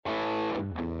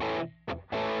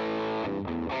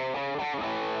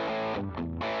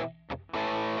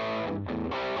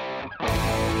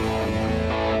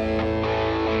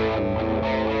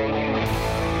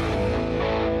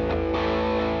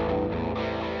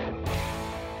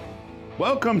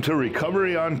Welcome to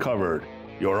Recovery Uncovered,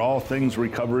 your all things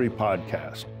recovery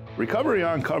podcast. Recovery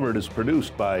Uncovered is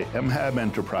produced by MHAB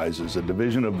Enterprises, a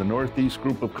division of the Northeast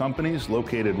Group of Companies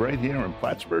located right here in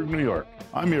Plattsburgh, New York.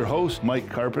 I'm your host, Mike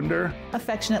Carpenter.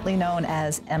 Affectionately known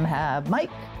as MHAB Mike,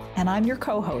 and I'm your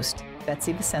co-host,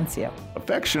 Betsy Vicencio.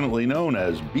 Affectionately known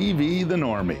as BV the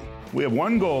Normie. We have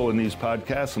one goal in these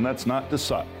podcasts, and that's not to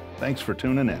suck. Thanks for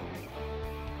tuning in.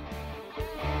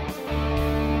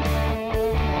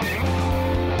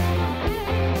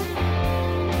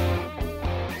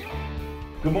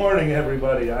 Good morning,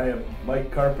 everybody. I am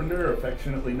Mike Carpenter,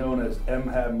 affectionately known as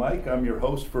MHAB Mike. I'm your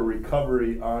host for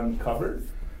Recovery Uncovered.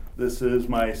 This is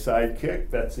my sidekick,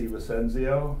 Betsy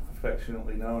Vicencio,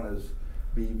 affectionately known as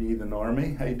BV the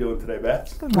Normie. How you doing today,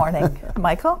 Bets? Good morning,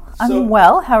 Michael. I'm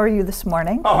well. How are you this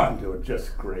morning? Oh, I'm doing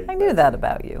just great. I knew that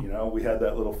about you. You know, we had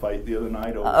that little fight the other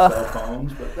night over cell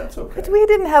phones, but that's okay. We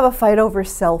didn't have a fight over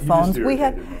cell phones. You just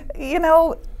irritated me. You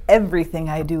know, everything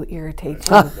I do irritates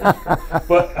you.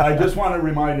 But I just want to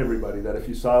remind everybody that if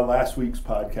you saw last week's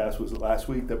podcast, was it last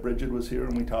week that Bridget was here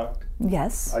and we talked?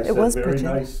 Yes, I it was said Bridget.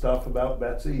 very nice stuff about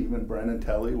Betsy. Even Bren and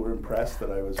Telly were impressed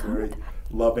that I was very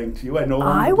loving to you. I no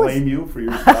longer blame you for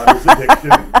your daughter's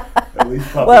addiction. At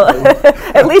least publicly. Well,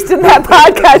 at least in that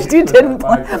podcast you didn't.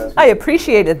 I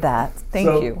appreciated that.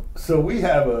 Thank you. So we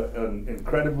have an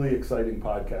incredibly exciting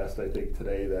podcast, I think,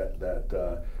 today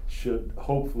that should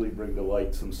hopefully bring to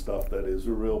light some stuff that is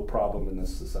a real problem in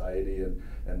this society,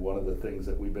 and one of the things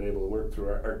that we've been able to work through.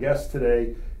 Our guest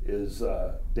today is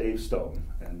Dave Stone,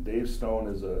 and Dave Stone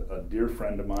is a dear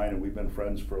friend of mine, and we've been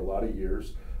friends for a lot of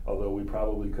years, although we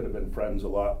probably could have been friends a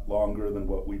lot longer than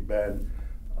what we've been.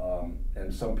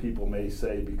 And some people may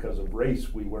say because of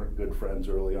race we weren't good friends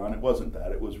early on. It wasn't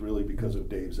that. It was really because of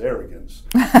Dave's arrogance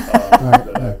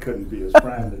that I couldn't be his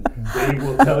friend. And Dave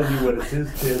will tell you when it's his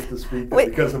chance to speak that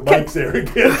because of Mike's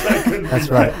arrogance I couldn't be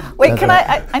friends. Wait,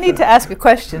 I need to ask a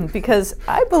question because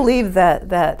I believe that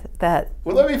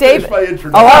Well, let me Dave, finish my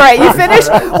introduction. Oh, all right, you finished?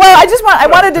 Well, I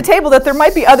wanted to table that there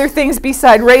might be other things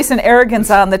beside race and arrogance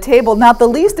on the table, not the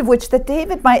least of which that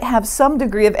David might have some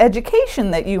degree of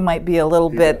education that you might be a little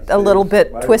bit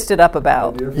twisted up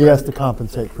about. He has to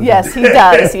compensate for that. Yes, he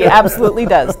does. He absolutely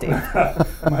does, Dave.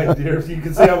 My dear, you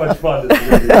can see how much fun this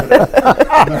is going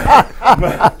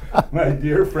to be. My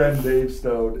dear friend Dave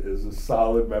Stone is a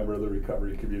solid member of the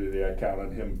recovery community. I count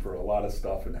on him for a lot of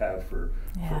stuff and have for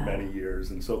many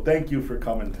years. And so thank you for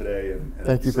coming today. And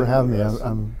thank you for having me.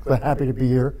 I'm happy to be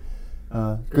here.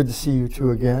 Good to see you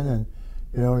two again. And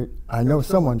you know, I know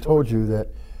someone told you that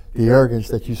the arrogance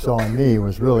that you saw in me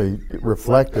was really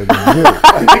reflected in you.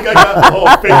 I think I got the whole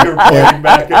finger pointing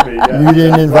back at me. Yeah. You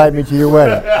didn't invite me to your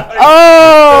wedding.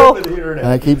 And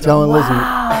I keep telling Lizzie,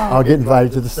 I'll get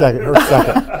invited to the second.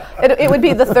 It would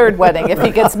be the third wedding if he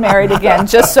gets married again,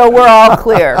 just so we're all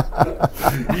clear.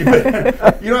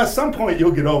 You know, at some point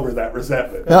you'll get over that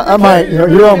resentment. I might. You know,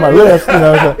 you're on my list. You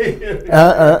know,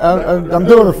 I'm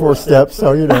doing the 4 steps,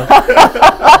 so you know.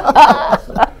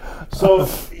 So,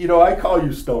 you know, I call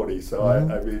you Stoney, so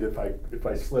I mean, if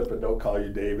I slip and don't call you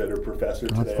David or Professor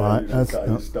today, I usually call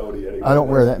you Stoney anyway. I don't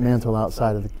wear that mantle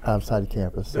outside of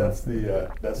campus. So. That's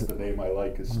the name I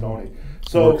like is Stoney.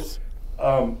 So,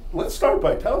 let's start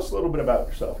by tell us a little bit about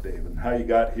yourself, Dave, and how you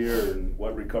got here and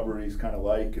what recovery is kind of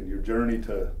like and your journey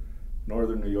to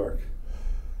Northern New York.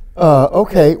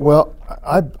 Okay, well,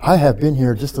 I have been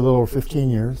here just a little over 15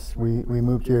 years. We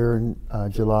moved here in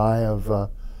July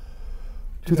of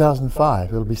 2005.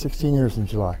 It'll be 16 years in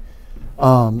July.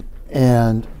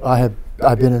 And I've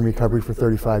been in recovery for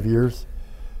 35 years.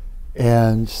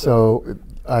 And so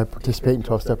I participate in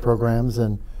 12-step programs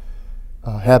and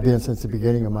have been since the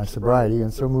beginning of my sobriety.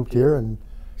 And so moved here and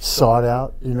sought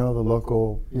out, you know, the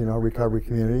local, you know, recovery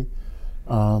community.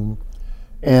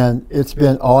 And it's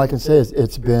been, all I can say is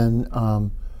it's been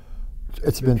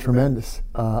tremendous.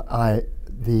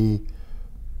 The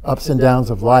ups and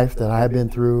downs of life that I have been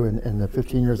through in the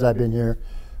 15 years I've been here,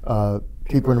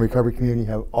 people in the recovery community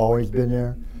have always been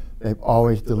there. They've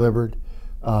always delivered.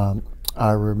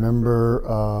 I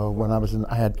remember when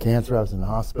I had cancer, I was in the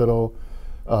hospital.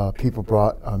 People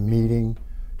brought a meeting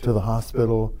to the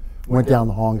hospital, went down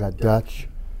the hall and got Dutch.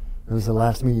 It was the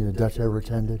last meeting the Dutch ever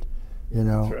attended, you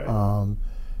know. That's right.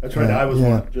 That's right. I was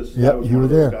one. Yep, you were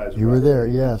there. You were there,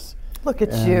 yes. Look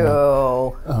at you.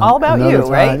 All about you, time,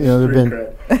 right? You know, there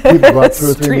have been people brought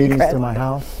 2 or 3 meetings to my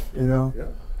house, you know. Yeah.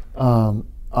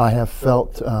 I have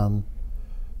felt, I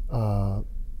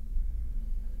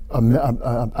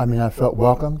mean, I felt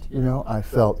welcomed, you know. I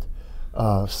felt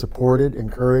supported,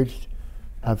 encouraged.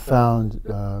 I've found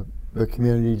the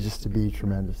community just to be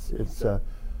tremendous. It's,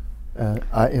 and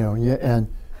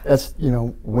that's, you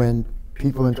know, when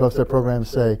people in 12-step programs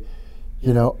say,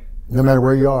 no matter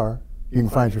where you are, you can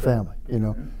find your family.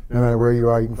 No matter where you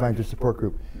are, you can find your support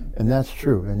group, and that's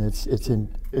true. And it's in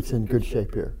good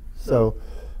shape here. So,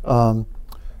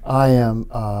 I am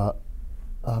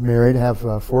married. I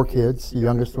have 4 kids. The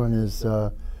youngest one is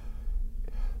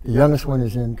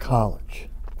in college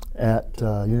at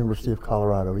University of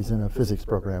Colorado. He's in a physics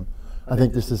program. I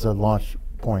think this is a launch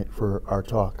point for our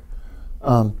talk.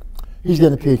 He's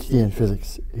getting a PhD in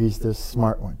physics. He's the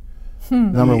smart one.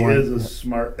 Number one. He is a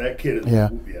smart. That kid is.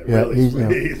 Really. He's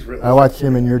really. I watched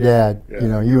him and your dad.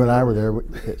 Yeah. You and I were there.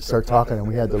 Start talking, and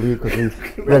we had to leave because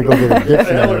we had to go get a dictionary. What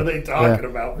the hell are they talking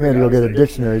about? We had to go get a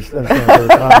dictionary. That's what they were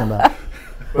talking about.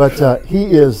 But he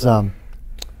is in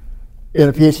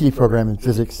a PhD program in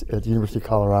physics at the University of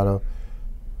Colorado.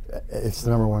 It's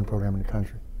the number 1 program in the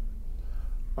country.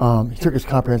 He took his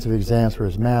comprehensive exams for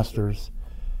his master's,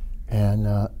 and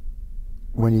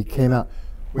when he came out,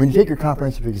 when you take your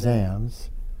comprehensive exams,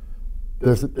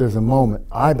 there's a moment,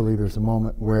 I believe there's a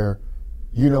moment where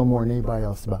you know more than anybody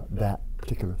else about that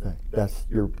particular thing.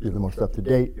 You're the most up to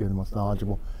date, you're the most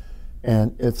knowledgeable,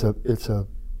 and it's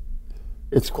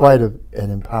quite an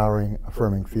empowering,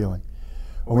 affirming feeling.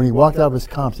 And when he walked out of his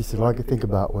comps, he said, all I could think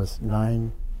about was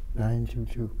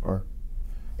 922 or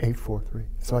 843.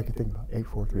 That's all I could think about,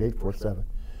 843, 847.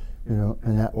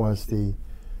 And that was the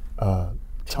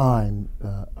time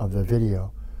of the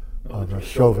video of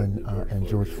Chauvin and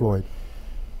George Floyd.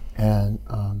 And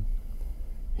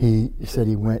he said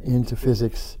he went into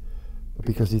physics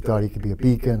because he thought he could be a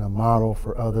beacon, a model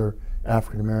for other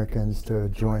African Americans to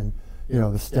join,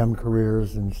 the STEM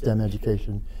careers and STEM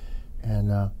education.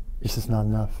 And it's just not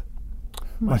enough.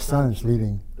 My son is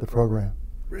leaving the program.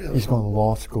 Really? He's going to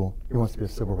law school. He wants to be a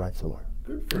civil rights lawyer.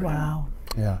 Good for him. Wow.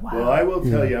 Yeah. Wow. Well, I will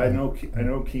tell you, I Yeah. know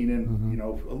Keenan,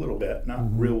 a little bit,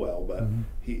 not real well, but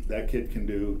that kid can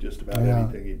do just about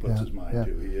anything he puts his mind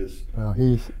to. He is. Well,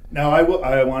 he's. Now,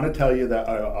 I want to tell you that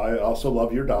I also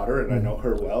love your daughter, and I know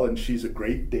her well, and she's a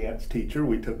great dance teacher.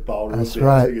 We took ballroom dancing,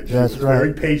 and she was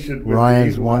very patient with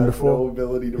Ryan's me. wonderful. No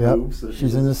ability to move. So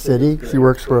she's in the city. She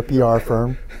works for a PR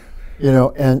firm.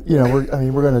 We're going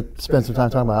to spend some time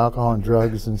talking about alcohol and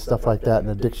drugs and stuff like that,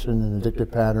 and addiction and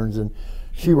addictive patterns. And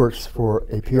she works for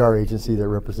a PR agency that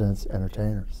represents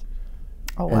entertainers.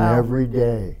 Oh, and wow. every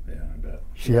day, Yeah, I bet.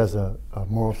 she has a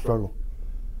moral struggle.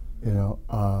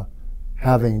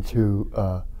 Having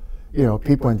to,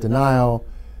 people in denial,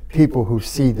 people who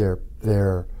see their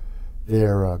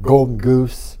golden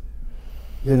goose,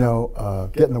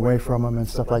 getting away from them and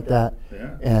stuff like that,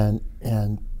 and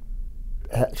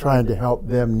trying to help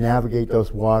them navigate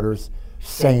those waters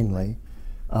sanely,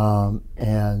 a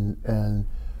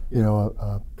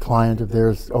client of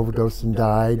theirs overdosed and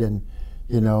died, and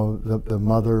the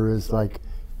mother is like,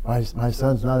 my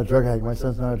son's not a drug addict. My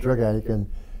son's not a drug addict, and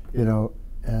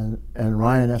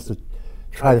Ryan has to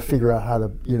try to figure out how to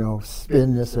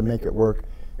spin this and make it work.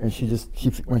 And she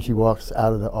when she walks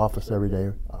out of the office every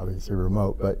day, obviously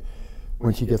remote, but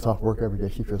when she gets off work every day,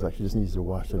 she feels like she just needs to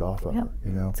wash it off of her.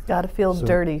 It's got to feel So,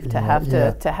 dirty to yeah, have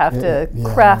yeah, to have yeah, to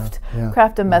yeah, craft yeah,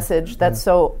 craft a message that's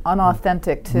so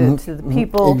unauthentic to the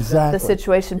people. Exactly. The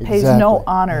situation pays no Exactly.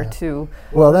 honor Yeah. to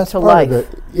Well, that's to part life. of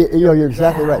the. You're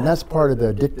exactly right, and that's part of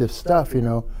the addictive stuff.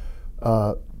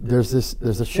 There's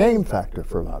a shame factor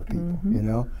for a lot of people.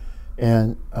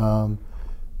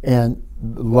 And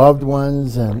loved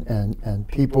ones and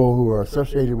people who are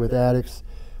associated with addicts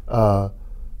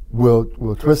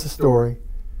will twist the story,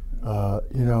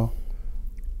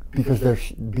 because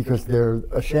they're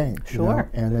ashamed, Sure.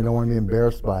 and they don't want to be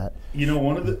embarrassed by it.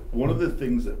 One of the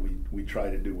things that we try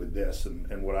to do with this,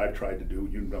 and what I've tried to do,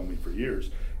 you've known me for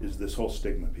years, is this whole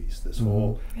stigma piece. This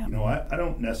whole, I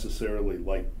don't necessarily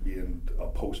like being a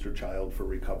poster child for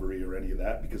recovery or any of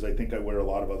that, because I think I wear a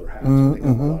lot of other hats. I think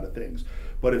I'm a lot of things.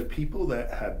 But if people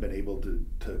that have been able to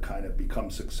kind of become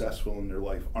successful in their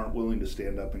life aren't willing to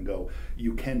stand up and go,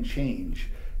 you can change,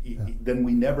 then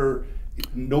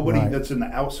nobody Right. that's in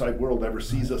the outside world ever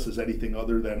sees us as anything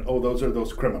other than, those are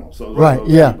those criminals. Those Right, are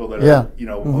those yeah, people that yeah.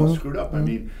 are, all screwed up. I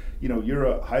mean, you're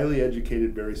a highly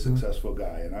educated, very successful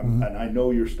guy, and I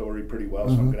know your story pretty well,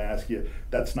 so I'm going to ask you,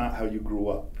 that's not how you grew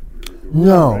up.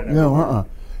 No, right?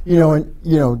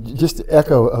 no, just to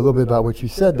echo a little bit about what you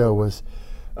said, though, was,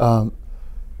 I've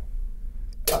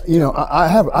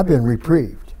been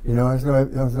reprieved. There's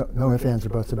no ifs, ands, or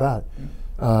buts about it.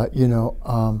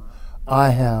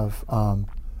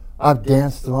 I've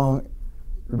danced along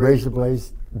razor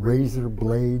blades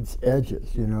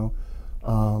edges,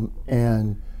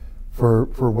 and for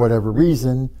whatever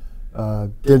reason,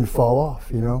 didn't fall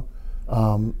off, and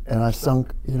I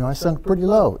sunk pretty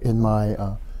low in my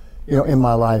in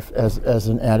my life as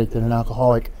an addict and an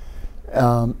alcoholic,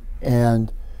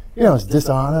 and I was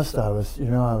dishonest. I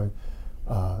would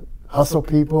hustle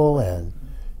people, and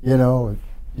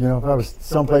if I was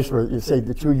someplace where you say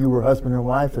the two of you were husband and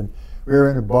wife, and we were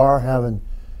in a bar having,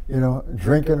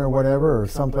 drinking or whatever, or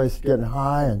someplace getting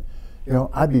high, and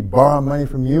I'd be borrowing money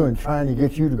from you and trying to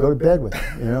get you to go to bed with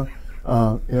me,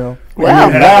 Wow.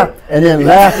 and then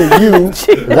laugh at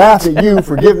you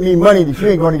for giving me money that you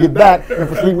ain't going to get back, and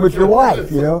for sleeping with your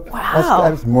wife. Wow.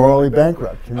 That's morally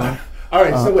bankrupt. All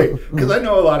right, so wait, because I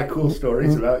know a lot of cool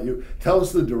stories about you. Tell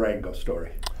us the Durango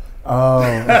story. Oh,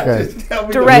 okay. Just tell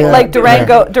me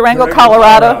Durango,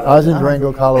 Colorado. I was in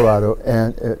Durango, Colorado,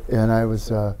 and I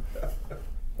was, I'm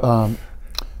going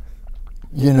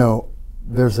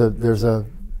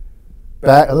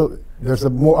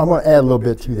to add a little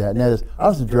bit to that, and that is, I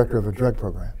was the director of a drug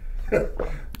program.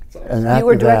 You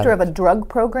were director of a drug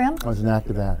program? I was an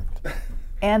active addict.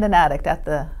 And an addict at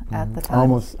the time.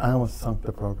 I almost sunk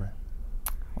the program.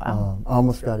 Wow. I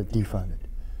almost got it defunded.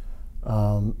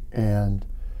 And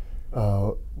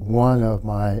one of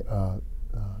my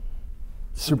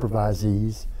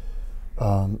supervisees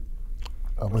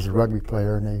was a rugby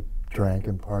player, and they drank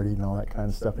and partied and all that kind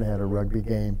of stuff, and they had a rugby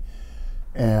game.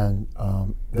 And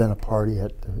then a party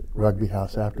at the rugby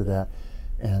house after that,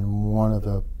 and one of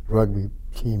the rugby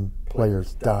team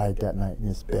players died that night in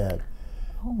his bed.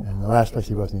 Oh. And the last place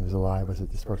he was alive was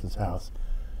at this person's house.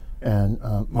 And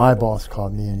my boss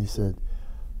called me and he said,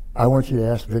 I want you to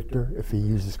ask Victor if he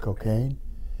uses cocaine,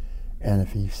 and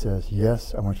if he says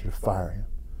yes, I want you to fire him.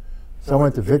 So I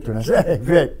went to Victor and I said, hey,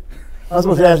 Vic, I was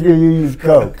supposed to ask you if you use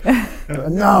coke.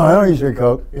 No, I don't use your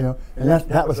coke, And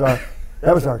that was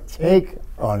our take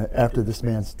on it after this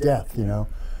man's death,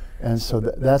 And so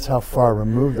that's how far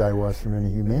removed I was from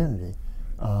any humanity.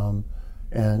 And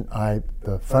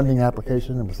the funding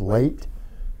application was late.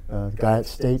 The guy at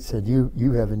State said,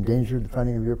 you have endangered the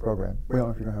funding of your program. We don't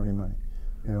know if you don't have any money,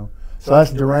 So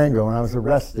that's Durango, and I was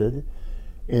arrested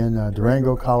in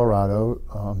Durango, Colorado,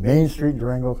 Main Street,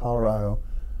 Durango, Colorado,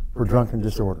 for drunk and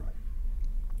disorderly.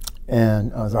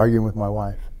 And I was arguing with my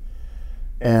wife.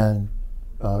 And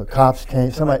cops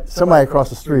came, somebody across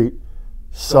the street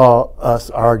saw us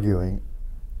arguing,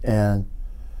 and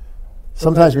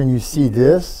sometimes when you see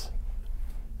this,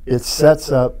 it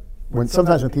sets up,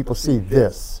 sometimes when people see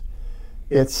this,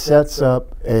 it sets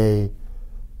up it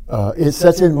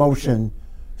sets in motion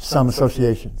some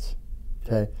associations,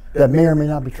 okay, that may or may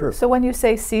not be true. So when you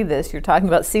say see this, you're talking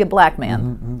about see a black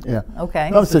man. Mm-hmm, yeah. Okay.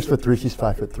 I'm 6'3", she's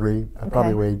 5'3". I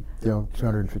probably weighed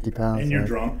 250 pounds. And you're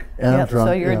drunk. And I'm drunk.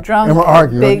 So you're drunk, and we're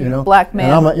arguing, big black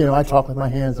man. And I talk with my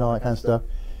hands and all that kind of stuff.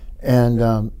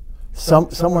 And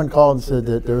someone called and said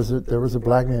that there was a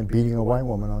black man beating a white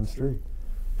woman on the street.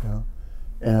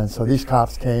 And so these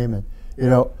cops came, and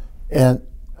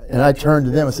I turned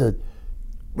to them and said,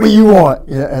 "What do you want?"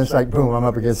 And it's like, boom, I'm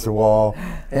up against the wall,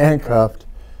 handcuffed.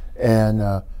 And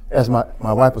as my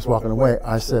wife was walking away,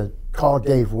 I said, "Call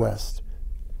Dave West.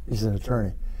 He's an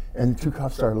attorney." And the two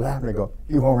cops started laughing. They go,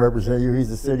 "He won't represent you. He's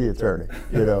the city attorney."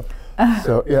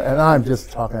 So and I'm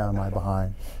just talking out of my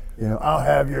behind. I'll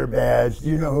have your badge. Do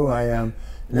you know who I am?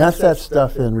 And that's that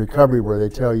stuff in recovery where they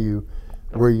tell you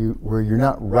where you're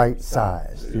not right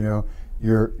sized.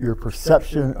 Your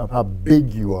perception of how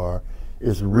big you are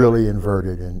is really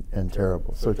inverted and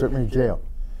terrible. So it took me to jail,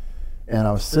 and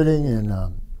I was sitting in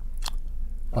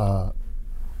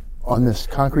on this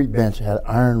concrete bench. It had an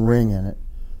iron ring in it.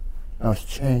 I was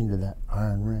chained to that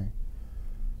iron ring,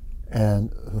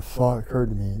 and the thought occurred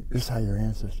to me: this is how your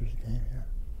ancestors came here.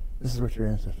 This is what your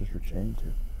ancestors were chained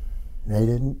to.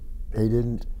 And they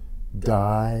didn't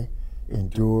die,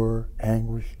 endure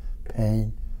anguish,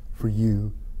 pain for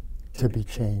you to be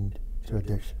chained to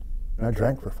addiction. And I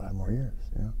drank for 5 more years,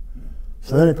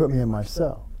 So then they put me in my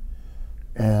cell.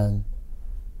 And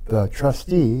the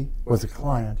trustee was a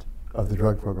client of the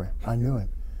drug program. I knew him.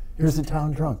 He was in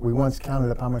town drunk. We once counted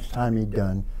up how much time he'd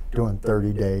done doing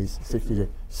 30 days, 60 days,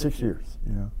 6 years,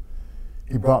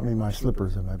 He brought me my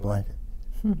slippers and my blanket.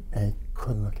 And he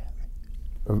couldn't look at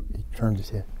me. He turned his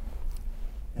head.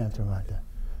 And something like that.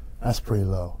 That's pretty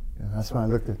low. That's when I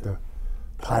looked at the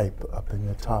pipe up in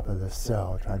the top of the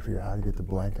cell, trying to figure out how to get the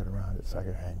blanket around it so I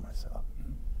could hang myself.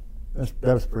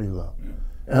 That was pretty low. Yeah.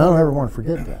 And I don't ever want to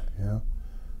forget that,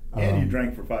 And you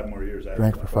drank for 5 more years after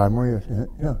Drank for 5 more years.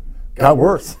 Got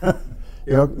worse.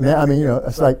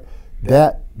 It's like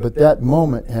that, but that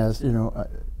moment has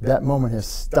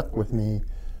stuck with me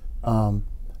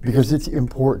because it's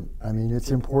important. It's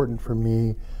important for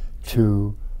me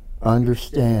to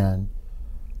understand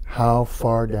how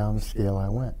far down the scale I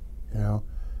went,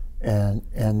 and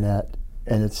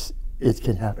it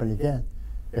can happen again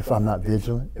if I'm not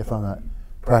vigilant, if I'm not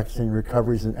practicing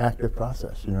recovery is an active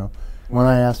process, you know. When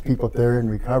I ask people if they're in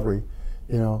recovery,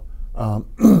 you know,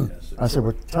 I said,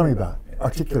 well, tell me about it.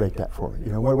 Articulate that for me.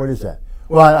 You know, what is that?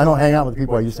 Well, I don't hang out with the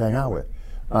people I used to hang out with.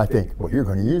 I think, well, you're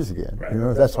going to use again. Right. You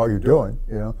know, if that's all you're doing,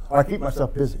 you know. Or I keep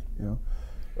myself busy, you know.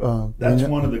 That's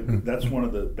one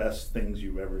of the best things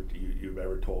you've ever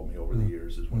told me over the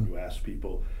years is when you ask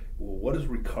people, well, what does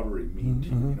recovery mean to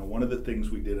you? You know, one of the things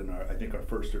we did in our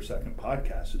first or second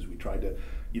podcast is we tried to,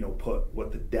 you know, put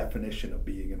what the definition of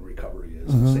being in recovery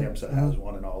is. And SAMHSA has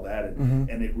one and all that,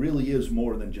 and it really is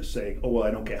more than just saying, oh, well,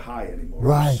 I don't get high anymore.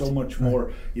 Right. There's so much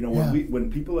more. You know,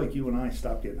 when people like you and I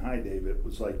stopped getting high, Dave, it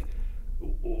was like,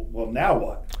 well, now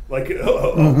what? Like,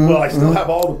 well, I still have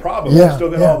all the problems. I still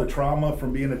got all the trauma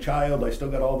from being a child. I still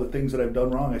got all the things that I've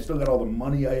done wrong. I still got all the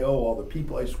money I owe, all the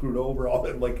people I screwed over. All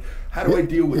that. Like, how do I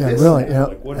deal with this? Really, now?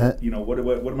 Like, what you know, what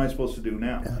am I supposed to do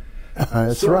now?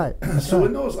 That's right. So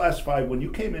in those last 5, when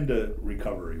you came into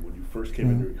recovery, when you first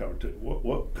came into recovery,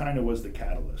 what kind of was the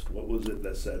catalyst? What was it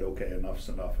that said, okay, enough's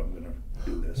enough, I'm going to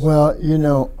do this? Well, you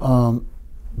know,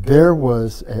 there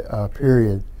was a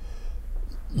period,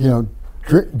 you know,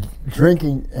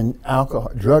 drinking and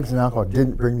alcohol, drugs and alcohol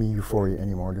didn't bring me euphoria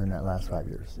anymore during that last 5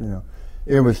 years. You know,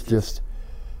 it was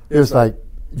like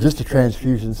just a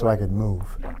transfusion so I could move.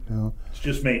 You know, it's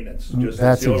just maintenance.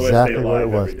 That's exactly what it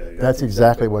was. That's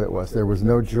exactly what it was. There was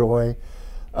no joy,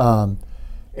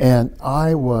 and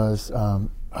I would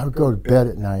go to bed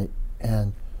at night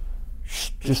and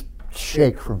just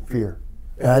shake from fear,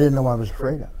 and I didn't know what I was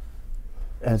afraid of,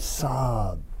 and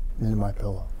sob into my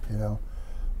pillow. You know.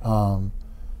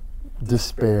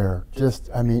 Despair,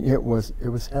 it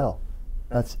was hell.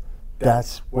 That's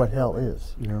what hell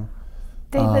is, you know.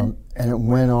 David, and it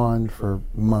went on for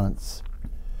months.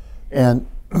 And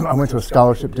I went to a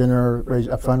scholarship dinner,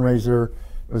 a fundraiser.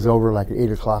 It was over like at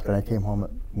 8 o'clock, and I came home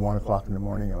at 1 o'clock in the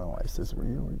morning, and my wife says, well,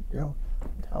 you know,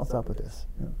 what the hell's up with this?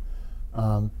 You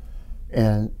know?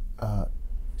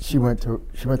 She went to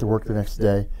work the next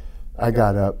day. I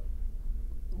got up,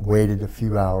 waited a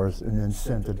few hours, and then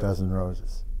sent a dozen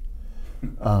roses.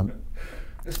 I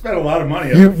spent a lot of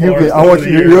money. I want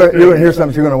you're going to hear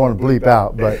something you're going to want to bleep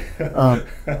out. But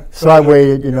so I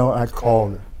waited. You know, I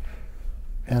called her,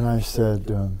 and I said,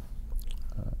 you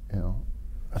know,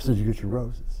 you get your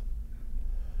roses,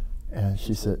 and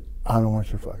she said, I don't want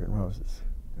your fucking roses.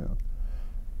 You know,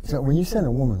 so when you send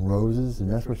a woman roses,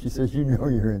 and that's what she says, you know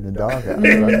you're in the doghouse.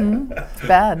 Right? It's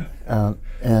bad.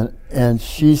 And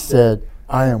she said,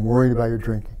 I am worried about your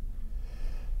drinking.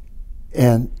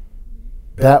 And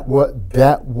that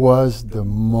was the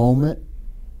moment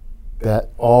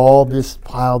that all this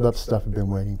piled up stuff had been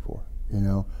waiting for. You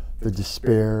know, the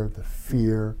despair, the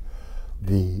fear,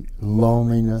 the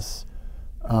loneliness,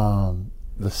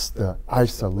 the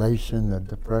isolation, the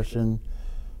depression.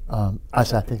 I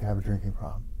said, I think I have a drinking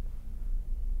problem.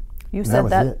 You said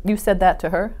that. You said that to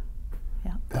her.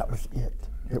 Yeah. That was it.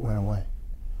 It went away.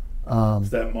 It's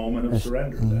that moment of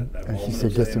surrender. That and moment she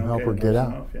said, "Get some help or get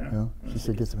out." Yeah. You know? She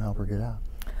said, "Get some help or get out."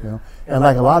 You know, and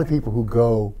like a lot of people who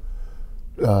go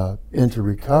into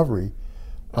recovery,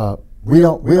 we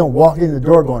don't walk in the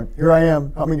door going, "Here I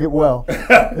am, help me get well." You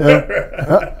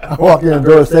know? I walk in the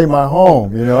door to save my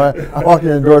home. You know, I walked in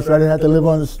the door so I didn't have to live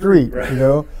on the street. Right. You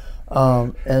know.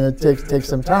 And it takes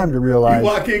some time to realize. You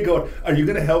walk in going, are you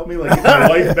going to help me like get my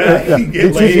life back?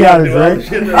 It teach me how to drink.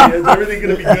 Is everything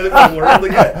going to be good in the world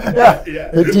again?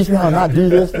 Yeah. It teach me how to not do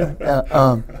this.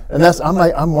 And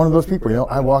I'm one of those people. You know,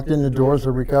 I walked in the doors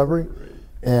of recovery,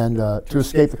 and to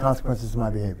escape the consequences of my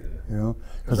behavior. You know,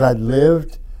 because I'd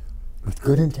lived with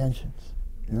good intentions.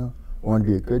 You know, wanted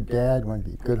to be a good dad, wanted to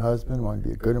be a good husband, wanted to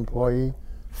be a good employee.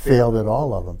 Failed at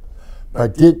all of them.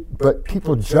 But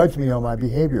people judged me on my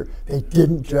behavior. They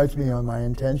didn't judge me on my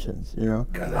intentions. You know,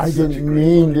 God, I didn't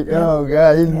mean to. Oh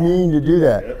God, I didn't mean to do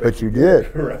that. Yep. But you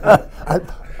did. Right.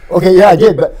 I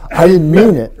did, but I didn't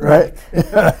mean it. Right.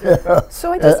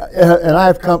 So I just and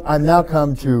I've now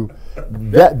come to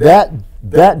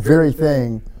that very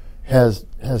thing has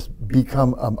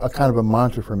become a kind of a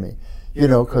mantra for me. You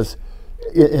know, because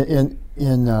in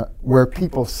where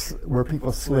people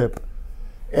slip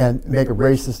and make a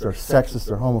racist or sexist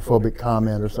or homophobic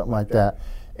comment or something like that,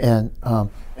 and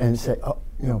say, oh,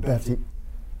 you know, Betsy,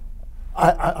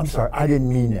 I'm sorry, I didn't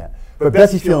mean that. But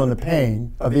Betsy's feeling the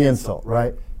pain of the insult,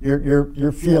 right?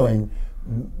 You're feeling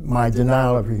my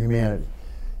denial of your humanity.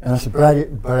 And I said, but I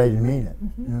didn't mean it.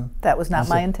 You know? That was not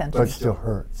my intention. But it still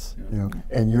hurts, you know,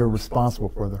 and you're responsible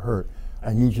for the hurt.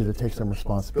 I need you to take some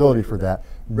responsibility for that,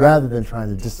 rather than trying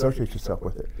to dissociate yourself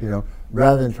with it, you know,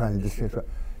 rather than trying to dissociate.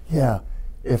 Yeah.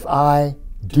 If I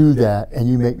do that and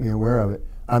you make me aware of it,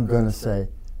 I'm going to say,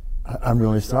 I'm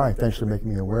really sorry. Thanks for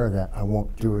making me aware of that. I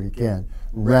won't do it again.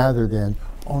 Rather than,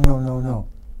 oh, no.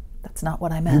 That's not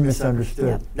what I meant. You misunderstood.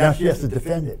 Yep. Now she has to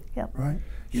defend it. Yep. Right?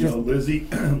 You know,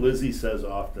 Lizzie says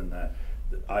often that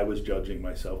I was judging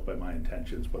myself by my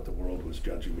intentions, but the world was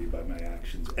judging me by my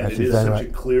actions. And That's it is exactly such right.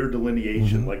 a clear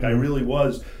delineation. Mm-hmm. Like I really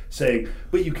was saying,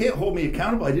 but you can't hold me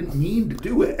accountable. I didn't mean to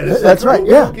do it. And That's right,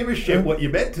 well, yeah. Don't give a shit what you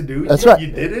meant to do. That's you, right.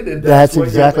 You did it, and That's what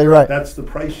exactly right. That's the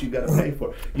price you got to pay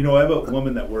for. You know, I have a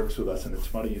woman that works with us, and it's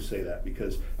funny you say that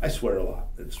because I swear a lot.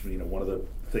 It's one of the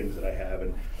things that I have,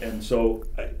 and so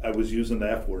I was using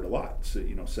the F word a lot, so,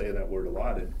 saying that word a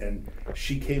lot, and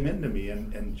she came into me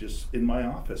and just in my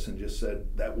office and just said,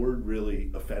 that word really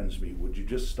offends me. Would you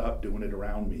just stop doing it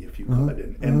around me if you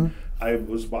could? And I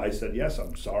said, yes,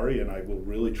 I'm sorry, and I will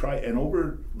really try. And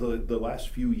over the last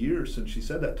few years since she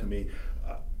said that to me,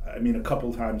 a couple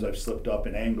of times I've slipped up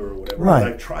in anger or whatever, right.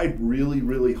 but I've tried really,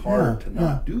 really hard to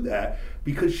not do that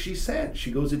because she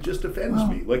goes, it just offends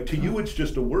me. Like to you, it's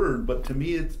just a word, but to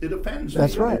me, it offends me.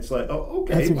 That's right. And it's like, oh,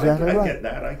 okay, That's exactly I right. get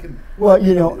that. I can.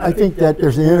 Well, I think that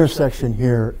there's an intersection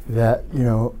here that,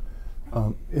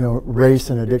 race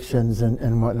and addictions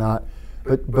and whatnot,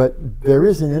 but there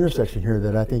is an intersection here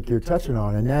that I think you're touching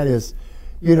on, and that is,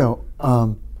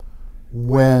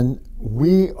 when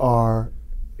we are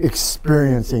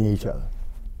experiencing each other,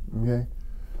 okay?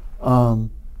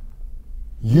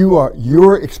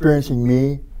 You're experiencing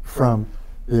me from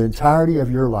the entirety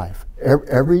of your life.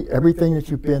 Everything that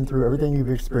you've been through, everything you've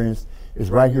experienced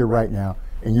is right here, right now,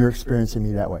 and you're experiencing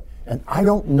me that way. And I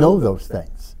don't know those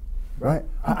things, right?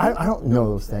 I don't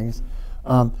know those things,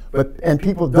 and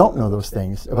people don't know those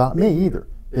things about me either.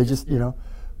 They just,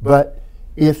 But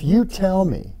if you tell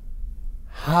me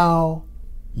how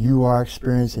you are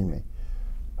experiencing me,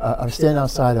 I was standing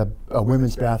outside a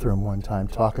women's bathroom one time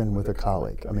talking with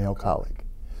a male colleague.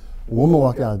 A woman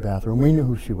walked out of the bathroom. We knew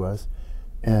who she was,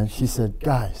 and she said,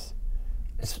 "Guys,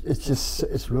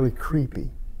 it's really creepy.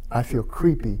 I feel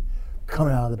creepy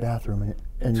coming out of the bathroom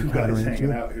and Two guys encountering hanging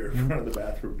you." out here in front of the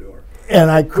bathroom door. And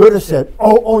I could have said,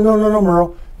 "Oh, no,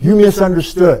 Merle, you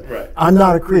misunderstood. Right. I'm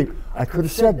not a creep." I could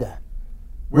have said that,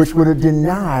 which would have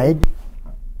denied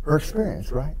her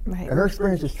experience, right? Right. And her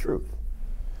experience is truth.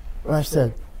 But I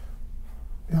said,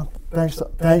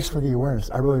 thanks for the awareness.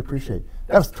 I really appreciate it.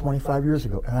 That was 25 years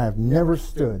ago, and I have never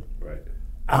stood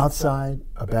outside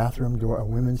a bathroom door, a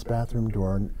women's bathroom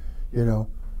door,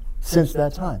 since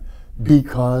that time,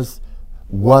 because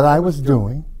what I was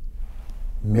doing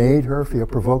made her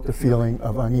provoked a feeling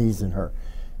of unease in her.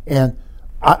 And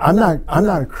I'm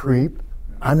not a creep.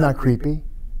 I'm not creepy.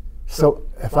 So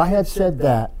if I had said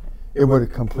that, it would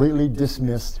have completely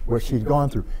dismissed what she'd gone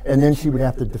through. And then she would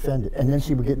have to defend it. And then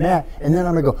she would get mad. And then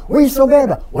I'm going to go, what are you so mad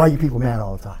about? Why are you people mad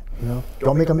all the time?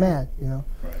 Don't make them mad,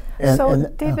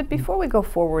 David, before we go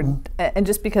forward, and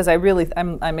just because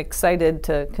I'm excited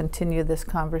to continue this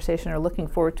conversation or looking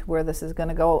forward to where this is going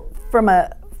to go,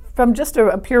 from just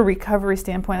a pure recovery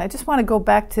standpoint, I just want to go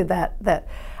back to that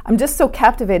I'm just so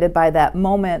captivated by that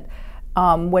moment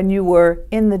when you were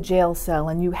in the jail cell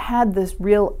and you had this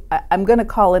real, I'm going to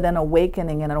call it an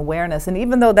awakening and an awareness. And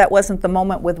even though that wasn't the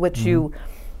moment with which you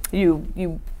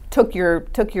took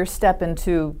your step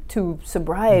into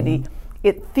sobriety,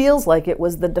 it feels like it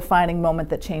was the defining moment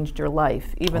that changed your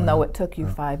life, even though it took you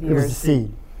 5 years. It was the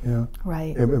seed,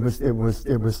 Right. It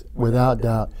was without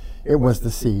doubt, it was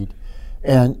the seed.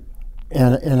 And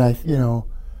I,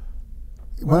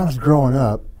 when I was growing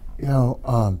up,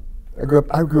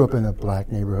 I grew up in a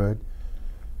black neighborhood,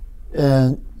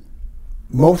 and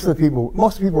most of the people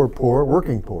were poor,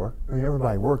 working poor. I mean,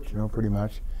 everybody worked, pretty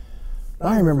much.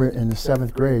 I remember in the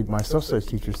 7th grade, my social studies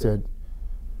teacher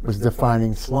was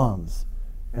defining slums,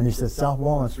 and he said South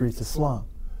Walnut Street's a slum.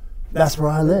 That's where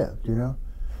I lived,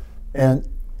 and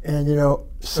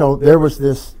so there was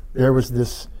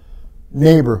this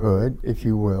neighborhood, if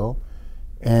you will,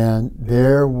 and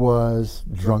there was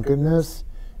drunkenness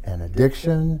and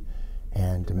addiction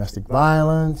and domestic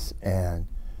violence and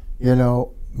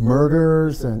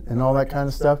murders and all that kind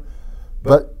of stuff.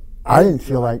 But I didn't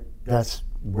feel like that's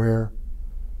where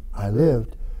I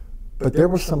lived. But there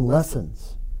were some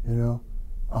lessons,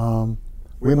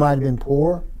 we might have been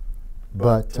poor,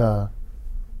 but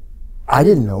I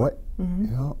didn't know it.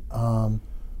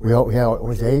 We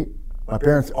was 8. My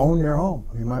parents owned their home.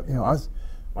 I mean, I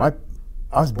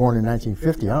was born in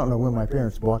 1950. I don't know when my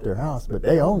parents bought their house, but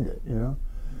they owned it,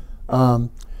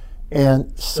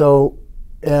 And so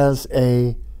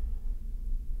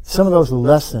some of those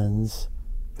lessons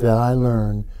that I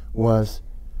learned was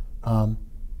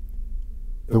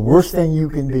the worst thing you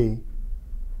can be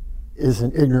is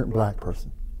an ignorant black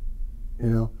person,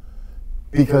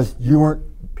 because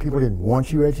people didn't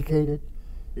want you educated.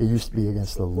 It used to be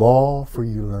against the law for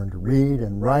you to learn to read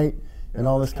and write and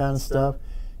all this kind of stuff.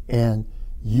 And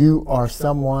you are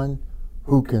someone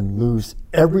who can lose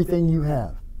everything you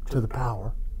have to the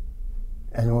power,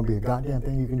 and there won't be a goddamn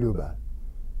thing you can do about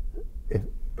it.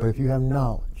 But if you have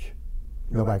knowledge,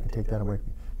 nobody can take that away from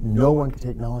you. No one can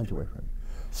take knowledge away from you.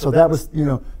 So that was,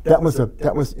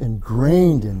 that was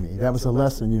ingrained in me. That was a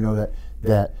lesson,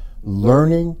 that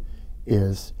learning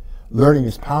is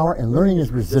power, and learning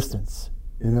is resistance.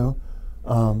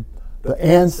 The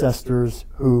ancestors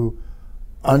who,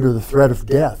 under the threat of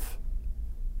death,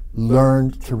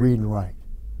 learned to read and write,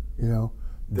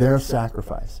 their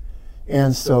sacrifice.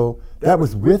 And so that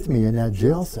was with me in that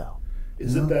jail cell.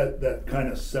 Is it that kind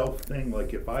of self thing?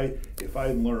 Like if I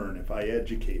learn, if I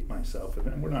educate myself,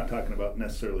 and we're not talking about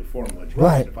necessarily formal education.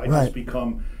 Right, if I just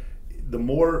become, the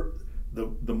more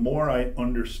I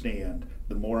understand,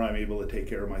 the more I'm able to take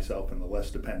care of myself, and the less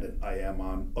dependent I am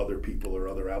on other people or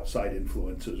other outside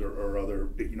influences or other,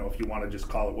 if you want to just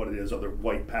call it what it is, other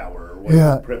white power or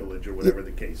white privilege or whatever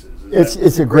the case is.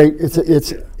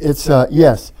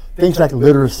 Yes, things like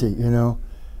literacy.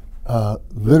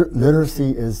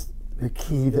 Literacy is the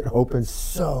key that opens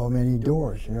so many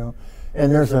doors.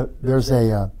 And there's a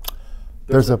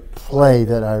play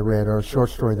that I read, or a short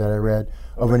story that I read,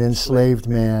 of an enslaved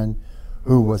man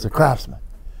who was a craftsman.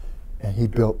 And he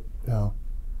built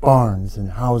barns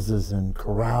and houses and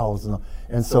corrals,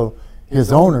 and so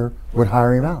his owner would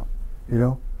hire him out,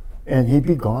 and he'd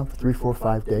be gone for 3, 4,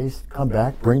 5 days, come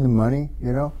back, bring the money,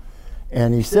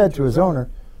 and he said to his owner,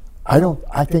 I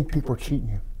think people are cheating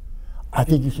you. I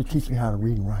think you should teach me how to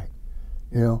read and write,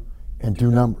 and do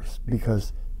numbers,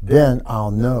 because then I'll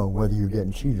know whether you're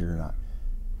getting cheated or not.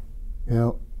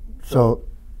 So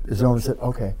his owner said,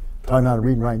 okay, tell him how to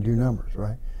read and write and do numbers,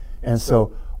 right? And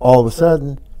so all of a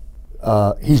sudden,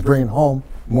 he's bringing home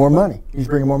more money. He's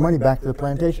bringing more money back to the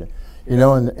plantation,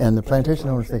 and the plantation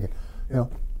owner's thinking, that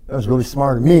was really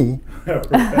smart of me,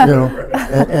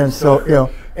 and so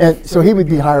he would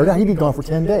be hired out. He'd be gone for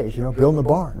 10 days, building the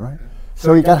barn, right?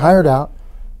 So he got hired out,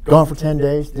 gone for 10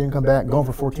 days, didn't come back, gone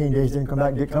for 14 days, didn't come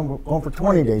back, gone for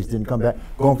 20 days, didn't come back,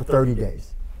 gone for 30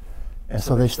 days. And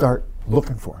so they start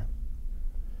looking for him.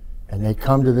 And they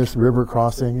come to this river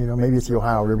crossing, maybe it's the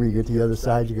Ohio River, you get to the other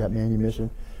side, you got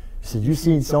manumission. He said, you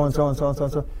seen so-and-so and so-and-so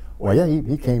and so? Well, yeah,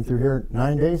 he came through here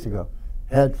 9 days ago,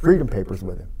 had freedom papers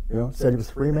with him, said he was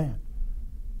a free man.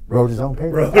 Wrote his own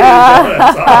papers.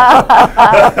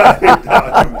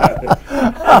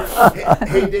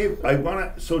 Hey, Dave,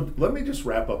 so let me just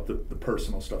wrap up the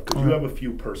personal stuff, because you have a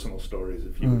few personal stories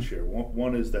if you would share.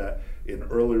 One is that in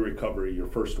early recovery, your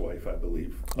first wife, I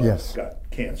believe, got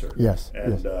cancer. Yes.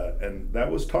 And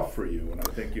that was tough for you, and I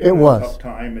think you had a tough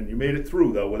time, and you made it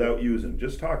through, though, without using.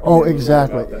 Just talk to me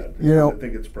exactly. about that. I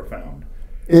think it's profound.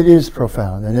 It is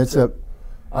profound, and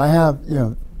I have,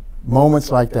 moments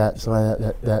like that, so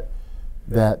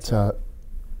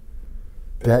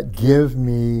that give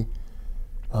me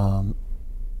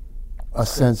a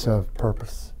sense of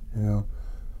purpose,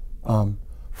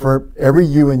 for every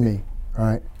you and me,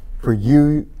 right? For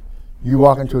you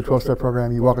walk into a 12-step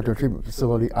program, you walk into a treatment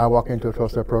facility, I walk into a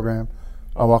 12-step program,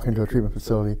 I walk into a treatment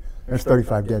facility, there's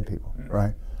 35 dead people,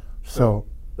 right? So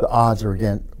the odds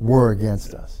were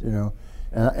against us, and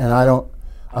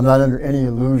I'm not under any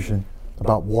illusion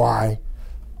about why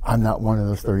I'm not one of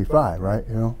those 35, right?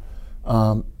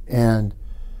 And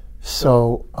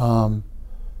so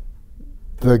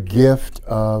the gift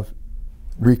of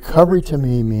recovery to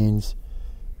me means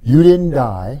you didn't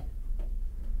die,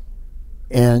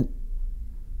 and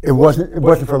it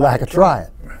wasn't for lack of trying.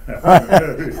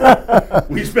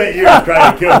 We spent years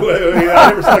trying to kill. I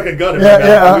never stuck a gun in my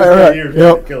mouth. We spent years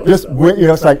trying to kill just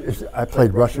it's like I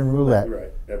played Russian roulette,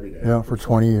 right, every day, for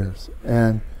 20 years,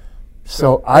 and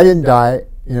so I didn't die,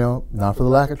 not for the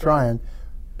lack of trying,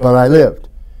 but I lived,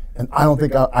 and I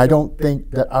don't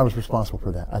think that I was responsible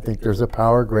for that. I think there's a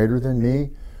power greater than me,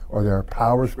 or there are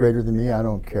powers greater than me. I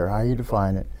don't care how you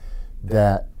define it,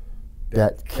 that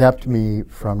kept me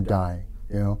from dying,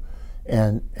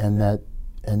 and that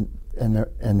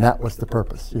was the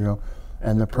purpose,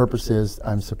 and the purpose is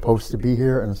I'm supposed to be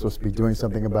here, and I'm supposed to be doing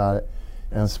something about it,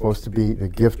 and I'm supposed to be the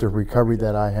gift of recovery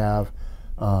that I have,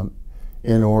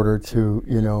 in order to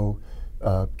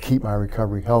keep my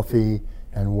recovery healthy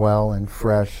and well and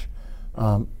fresh.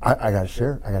 I got to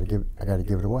share it. I got to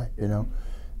give it away,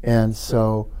 and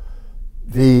so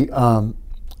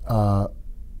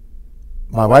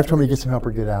my wife told me to get some help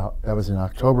or get out. That was in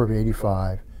October of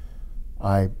 '85.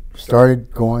 I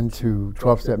started going to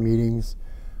 12-step meetings.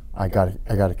 I got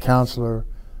a counselor,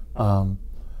 and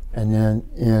then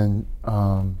in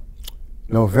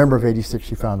November of '86,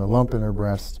 she found a lump in her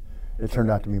breast. It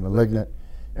turned out to be malignant,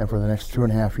 and for the next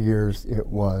 2.5 years, it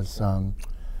was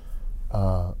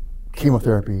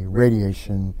chemotherapy,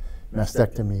 radiation,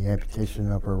 mastectomy,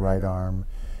 amputation of her right arm,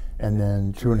 and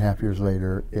then 2.5 years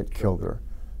later, it killed her.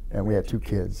 And we had 2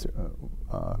 kids.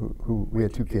 We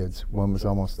had 2 kids. One was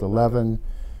almost 11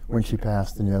 when she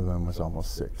passed, and the other one was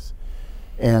almost 6.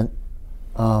 And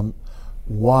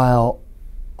while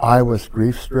I was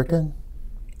grief-stricken,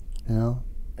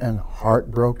 and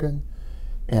heartbroken,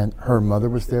 and her mother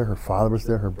was there, her father was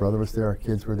there, her brother was there, our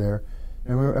kids were there,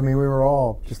 and we were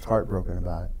all just heartbroken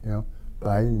about it, But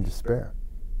I didn't despair.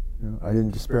 I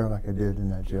didn't despair like I did in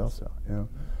that jail cell,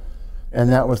 And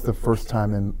that was the first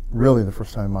time, really the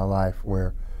first time in my life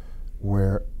where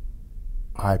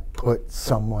I put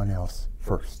someone else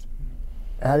first.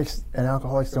 Addicts and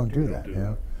alcoholics don't do that,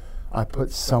 I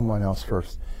put someone else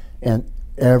first, and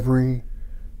every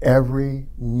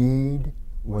need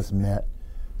was met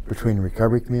between the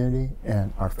recovery community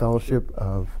and our fellowship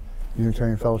of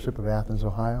Unitarian Fellowship of Athens,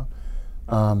 Ohio.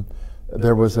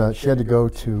 There was she had to go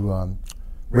to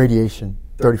radiation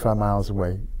 35 miles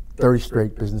away, 30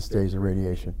 straight business days of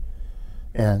radiation,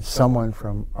 and someone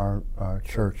from our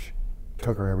church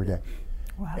took her every day.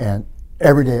 Wow. And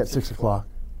every day at 6 o'clock,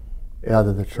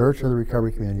 either the church or the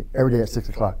recovery community, every day at 6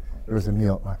 o'clock, there was a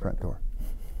meal at my front door.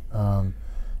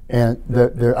 And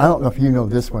I don't know if you know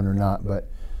this one or not, but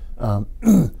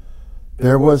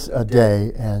there was a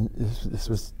day, and this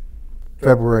was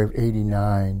February of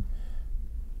 '89.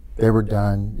 They were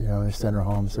done, they sent her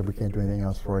home, said, we can't do anything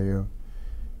else for you.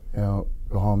 Go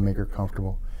home, make her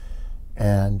comfortable.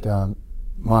 And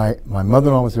my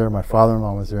mother-in-law was there, my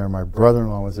father-in-law was there, my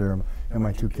brother-in-law was there, and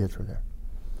my 2 kids were there.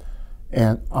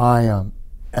 And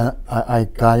I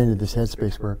got into this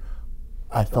headspace where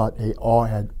I thought they all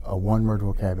had a one-word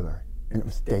vocabulary, and it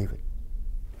was David,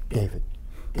 David,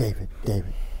 David,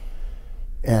 David.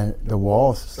 And the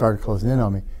walls started closing in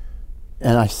on me.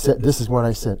 And I said, this is what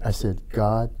I said. I said,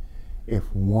 God, if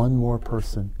one more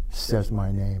person says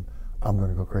my name, I'm going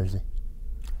to go crazy.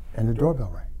 And the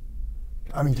doorbell rang.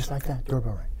 I mean, just like that,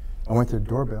 doorbell rang. I went to the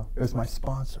doorbell. It was my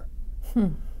sponsor.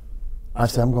 I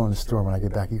said, I'm going to the store. When I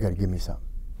get back, you got to give me something.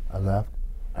 I left.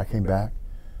 I came back.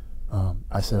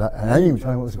 I said, and I didn't even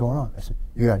tell him what was going on. I said,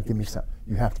 you got to give me something.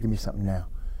 You have to give me something now.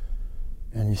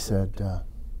 And he said,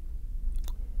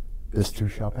 this too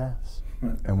shall pass.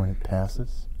 And when it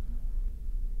passes,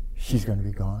 she's going to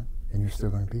be gone, and you're still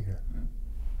going to be here.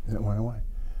 And it went away.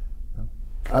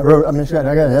 I got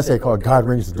an essay called God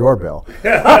Rings the Doorbell.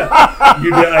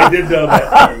 I did know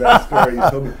that story.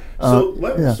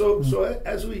 So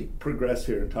as we progress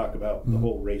here and talk about the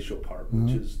whole racial part,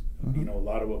 which is a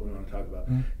lot of what we want to talk about.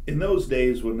 In those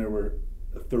days when there were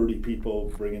 30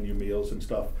 people bringing you meals and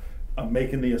stuff, I'm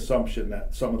making the assumption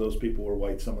that some of those people were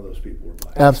white, some of those people were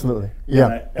black. Absolutely, yeah.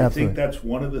 And I absolutely. think that's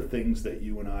one of the things that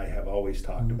you and I have always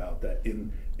talked about, that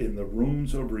in the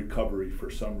rooms of recovery, for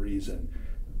some reason,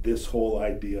 this whole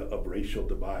idea of racial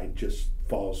divide just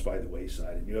falls by the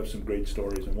wayside. And you have some great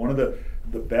stories. And one of the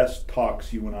best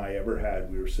talks you and I ever had,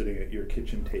 we were sitting at your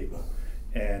kitchen table,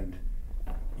 and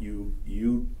you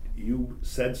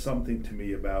said something to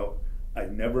me about, I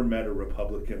never met a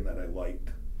Republican that I liked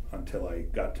until I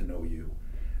got to know you.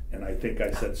 And I think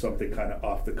I said something kind of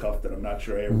off the cuff that I'm not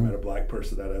sure I ever met a black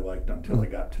person that I liked until I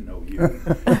got to know you.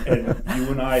 And you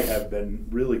and I have been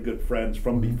really good friends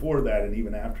from before that and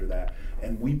even after that.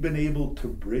 And we've been able to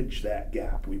bridge that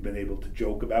gap. We've been able to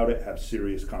joke about it, have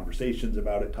serious conversations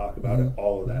about it, talk about it,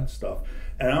 all of that stuff.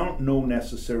 And I don't know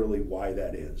necessarily why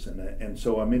that is. And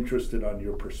so I'm interested on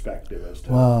your perspective as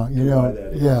to why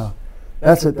that is. Yeah,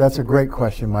 that's a great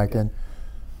question, Mike. And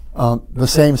the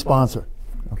same sponsor,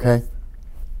 okay?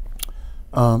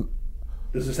 Does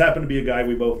this happen to be a guy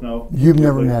we both know? You've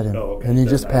never met him, okay. And he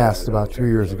just passed about 2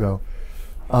 years ago.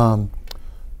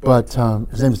 But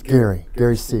his name is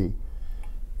Gary C.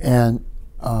 And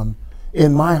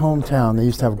in my hometown, they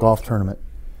used to have a golf tournament,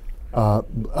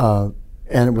 and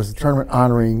it was a tournament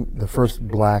honoring the first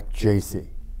black JC.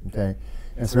 Okay,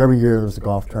 and so every year there was a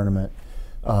golf tournament,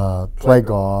 play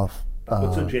golf.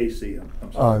 What's a JC?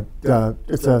 I'm sorry.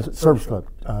 It's a service club.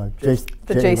 The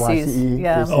JCs,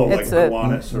 yeah. Oh, like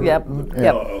Kiwanis? Yep.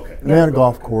 Oh, okay. And they had a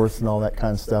golf course and all that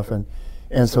kind of stuff. And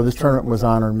so this tournament was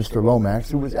honoring Mr. Lomax,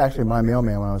 who was actually my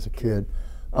mailman when I was a kid.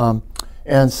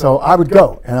 And so I would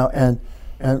go. And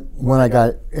when I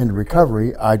got into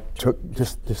recovery, I took,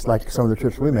 just like some of the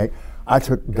trips we make, I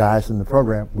took guys in the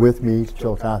program with me to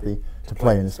Chillicothe to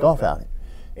play in this golf outing.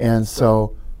 And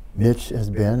so Mitch has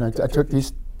been, I took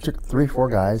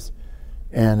 3-4 guys,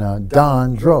 and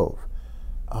Don drove.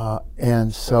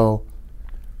 And so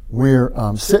we're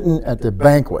sitting at the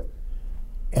banquet,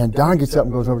 and Don gets up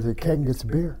and goes over to the keg and gets a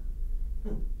beer.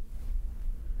 You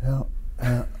know,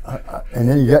 and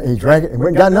then he drank it and went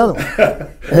and got another one.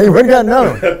 And he went and got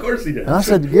another one. Of course he did. And I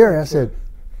said to Gary, I said,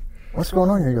 "What's going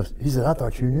on here?" He said, "I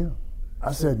thought you knew."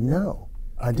 I said, "No,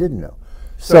 I didn't know."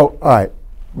 So, all right,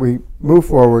 we move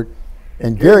forward,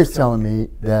 and Gary's telling me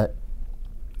that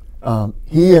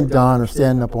he and Don are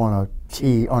standing up on a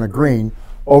tee, on a green,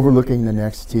 overlooking the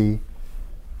next tee.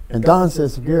 And Don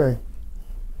says to Gary,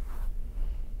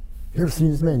 "You ever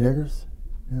seen this many niggers?"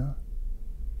 You know?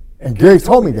 And Gary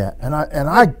told me that, and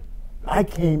I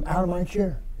came out of my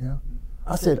chair. You know,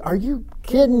 I said, "Are you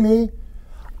kidding me?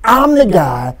 I'm the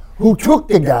guy who took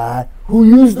the guy who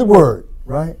used the word,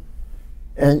 right?"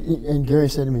 And Gary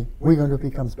said to me, "What are you going to do if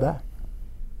he comes back?"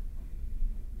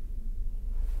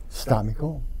 Stop me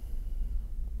cold.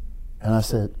 And I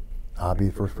said, "I'll be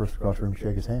the first person across the room to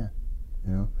shake his hand,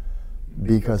 you know,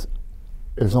 because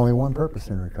there's only one purpose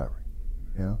in recovery,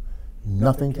 you know.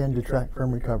 Nothing can detract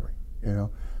from recovery, you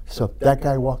know. So if that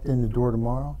guy walked in the door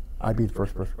tomorrow, I'd be the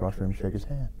first person across the room to shake his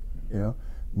hand, you know.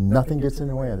 Nothing gets in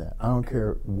the way of that. I don't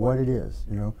care what it is,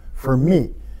 you know. For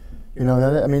me, you know,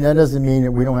 that doesn't mean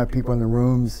that we don't have people in the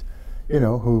rooms, you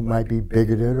know, who might be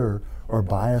bigoted or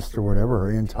biased or whatever,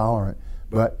 or intolerant.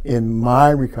 But in my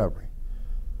recovery,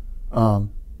 I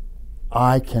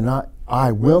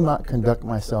will not conduct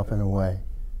myself in a way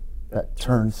that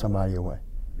turns somebody away.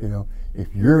 You know,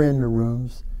 if you're in the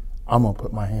rooms, I'm gonna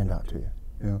put my hand out to you.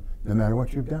 You know, no matter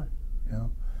what you've done. You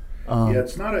know. Yeah,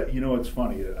 it's not a. You know, it's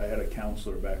funny. I had a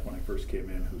counselor back when I first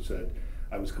came in who said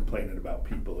I was complaining about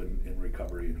people in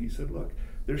recovery, and he said, "Look,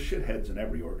 there's shitheads in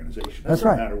every organization. That's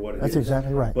no right. matter what it That's is.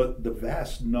 exactly right. But the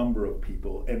vast number of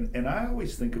people, and I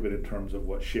always think of it in terms of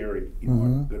what Sherry, you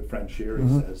know, our good friend Sherry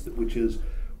says, which is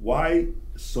why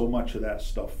so much of that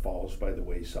stuff falls by the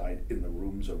wayside in the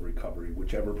rooms of recovery,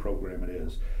 whichever program it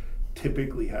is,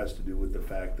 typically has to do with the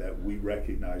fact that we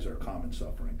recognize our common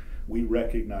suffering. We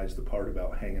recognize the part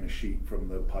about hanging a sheet from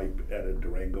the pipe at a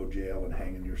Durango jail and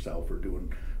hanging yourself or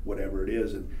doing whatever it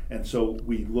is. And so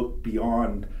we look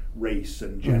beyond race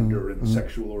and gender and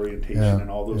sexual orientation and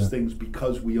all those things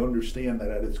because we understand that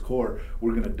at its core,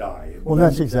 we're going to die. And well,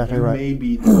 that's exactly right. You may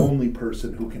be the only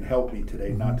person who can help me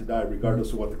today not to die,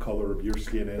 regardless of what the color of your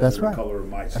skin is that's or right. the color of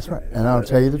my skin That's right. is. And I'll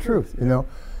tell you the truth, you know.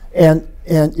 And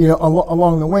you know,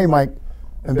 along the way, Mike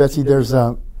and Betsy, there's,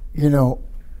 you know,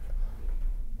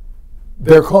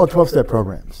 they're called 12-step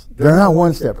programs. They're not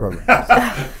one-step programs.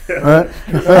 Right?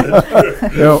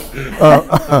 You know,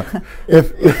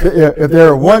 if there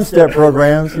are one-step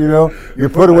programs, you know, you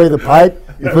put away the pipe,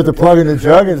 you put the plug in the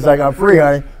jug, and it's like, "I'm free,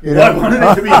 honey." You know? Well, I wanted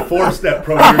it to be a 4-step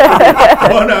program.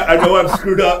 One, I know I'm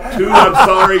screwed up. 2, I'm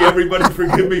sorry. Everybody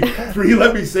forgive me. 3,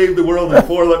 let me save the world. And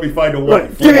 4, let me find a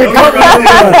wife. Give me a company to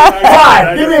run.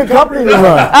 5, give me a company to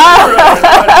run.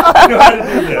 I know how to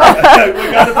do that.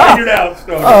 We got to figure it out,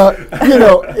 Stone. You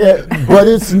know, but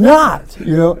it's not.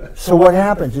 You know, so what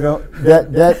happens? You know,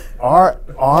 that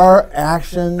our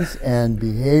actions and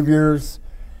behaviors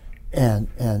and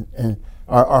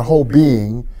our whole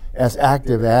being as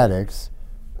active addicts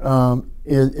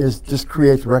is just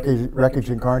creates wreckage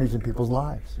and carnage in people's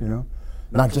lives, you know,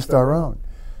 not just our own.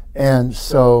 And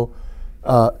so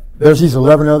there's these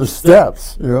 11 other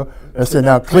steps, you know, that say,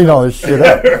 "Now clean all this shit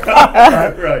up."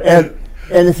 Right.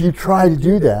 And if you try to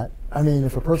do that, I mean,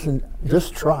 if a person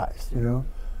just tries, you know,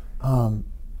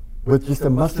 with just a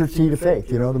mustard seed of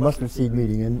faith, you know, the mustard seed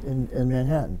meeting in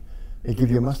Manhattan. They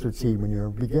give you a mustard seed when you're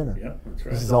a beginner. Yeah, that's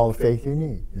right. This is all the faith you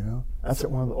need, you know. That's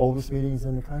at one of the oldest meetings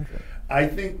in the country. I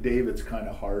think, Dave, it's kind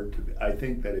of hard to. I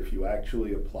think that if you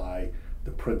actually apply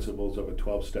the principles of a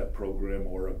 12-step program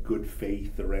or a good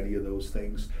faith or any of those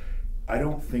things, I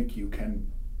don't think you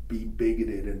can be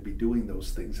bigoted and be doing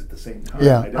those things at the same time.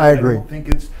 Yeah, I agree. I don't think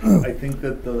it's. I think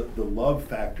that the love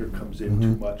factor comes in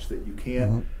too much, that you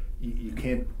can't. You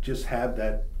can't just have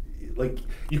that. Like,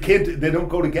 you can't. They don't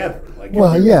go together. Like,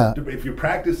 well, if you're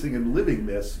practicing and living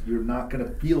this, you're not going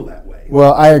to feel that way.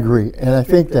 Well, I agree, and I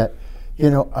think that, you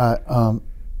know,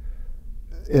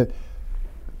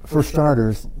 for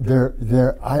starters,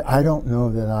 I don't know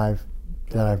that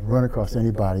I've run across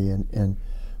anybody in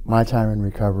my time in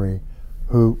recovery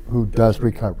who does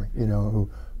recovery. You know, who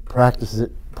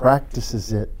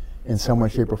practices it in some way,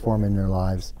 shape, or form in their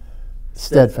lives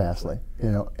steadfastly.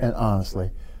 You know, and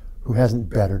honestly, who hasn't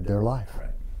bettered their life.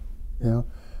 Right. You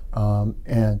know,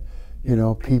 and you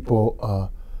know,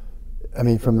 people. I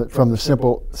mean, from the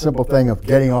simple thing of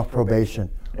getting off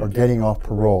probation or getting off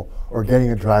parole or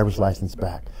getting a driver's license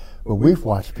back. Well, we've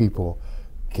watched people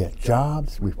get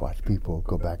jobs. We've watched people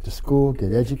go back to school,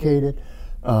 get educated.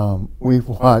 We've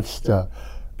watched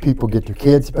people get their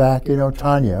kids back.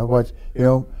 Tanya,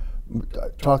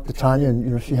 talked to Tanya,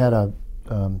 and she had a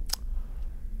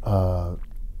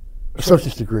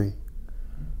associate's degree,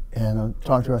 and I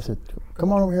talked to her. I said,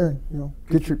 "Come on over here and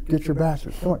get your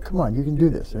bachelor's. Come on, you can do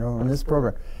this. In this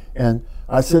program." And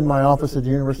I sit in my office at the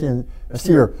university, and I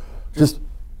see her just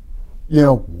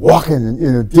walking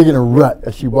and digging a rut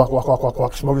as she walk,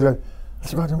 smoking. I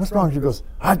said, "What's wrong?" She goes,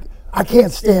 I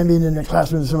can't stand being in the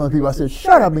classroom with some other people. I said,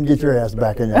 "Shut up and get your ass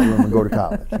back in that room and go to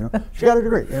college." She got a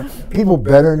degree. People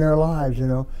better in their lives,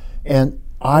 and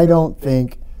I don't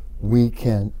think we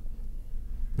can.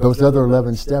 Those other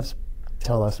 11 steps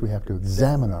tell us we have to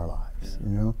examine our lives,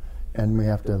 and we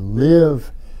have to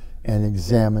live an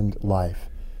examined life.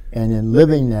 And in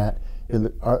living that,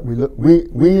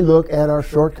 we look at our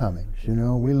shortcomings.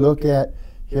 We look at,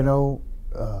 like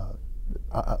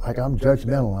I'm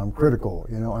judgmental, I'm critical,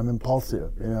 I'm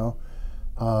impulsive, and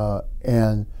oh,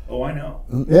 I know.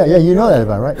 Yeah, you know that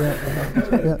about it, right?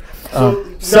 Yeah.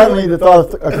 Suddenly the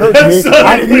thought occurred to me,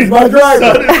 I can use my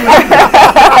driver.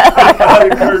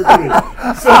 It occurred to me.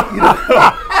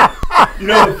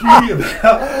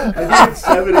 I think it's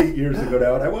 7-8 years ago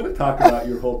now, and I want to talk about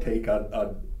your whole take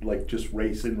on like just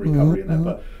race and recovery and that.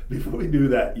 But before we do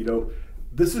that,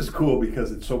 this is cool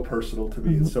because it's so personal to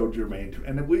me. It's so germane to,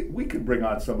 and we could bring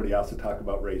on somebody else to talk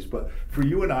about race, but for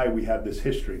you and I, we have this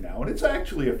history now, and it's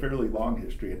actually a fairly long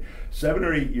history. And 7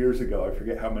 or 8 years ago, I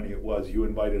forget how many it was, you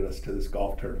invited us to this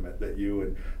golf tournament that you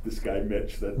and this guy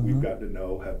Mitch that we've gotten to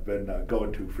know have been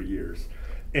going to for years.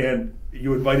 And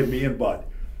you invited me and Bud.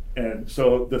 And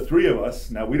so the three of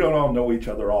us, now we don't all know each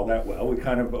other all that well. We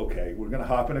kind of, we're going to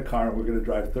hop in a car and we're going to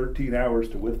drive 13 hours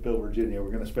to Wytheville, Virginia.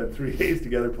 We're going to spend 3 days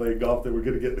together playing golf. Then we're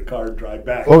going to get in the car and drive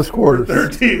back. Close quarters. For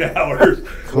 13 hours.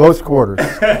 Close quarters.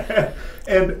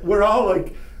 And we're all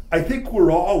like, I think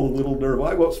we're all a little nervous.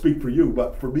 I won't speak for you,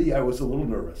 but for me, I was a little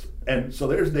nervous. And so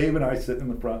there's Dave and I sitting in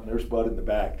the front, and there's Bud in the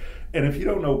back. And if you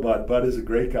don't know Bud is a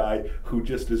great guy who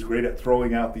just is great at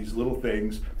throwing out these little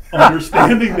things,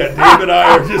 understanding that Dave and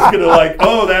I are just going to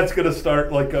that's going to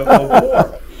start like a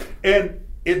war. And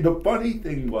the funny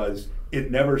thing was,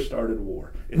 it never started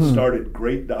war. It started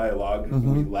great dialogue.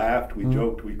 We laughed, we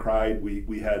joked, we cried,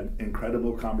 we had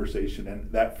incredible conversation. And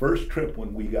that first trip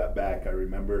when we got back, I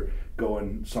remember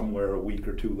going somewhere a week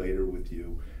or two later with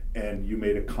you, and you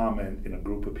made a comment in a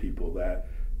group of people that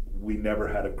we never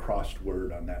had a crossed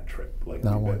word on that trip. Like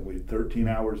we had 13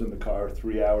 hours in the car,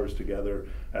 3 hours together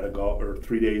at a golf, or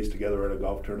 3 days together at a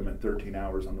golf tournament, 13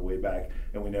 hours on the way back,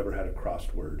 and we never had a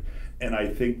crossed word. And I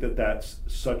think that that's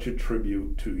such a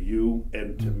tribute to you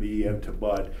and to me and to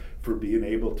Bud for being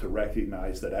able to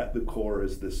recognize that at the core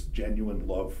is this genuine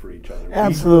love for each other.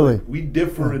 Absolutely. We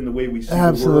differ in the way we see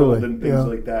the world and things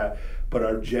like that, but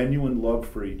our genuine love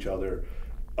for each other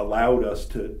allowed us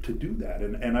to do that.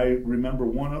 And I remember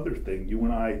one other thing. You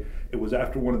and I, it was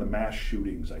after one of the mass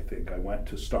shootings, I think, I went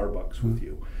to Starbucks with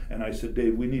you. And I said,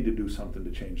 Dave, we need to do something to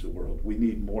change the world. We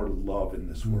need more love in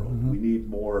this world. We need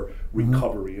more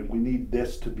recovery. And we need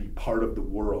this to be part of the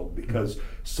world because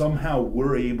somehow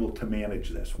we're able to manage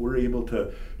this. We're able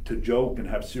to joke and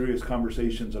have serious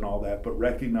conversations and all that, but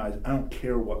recognize I don't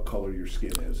care what color your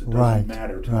skin is. It doesn't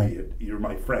matter to me. You're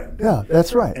my friend. Yeah,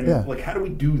 that's right. And how do we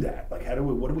do that? Like,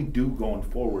 what do we do going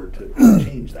forward to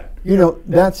change that?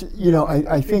 That's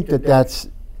I think that's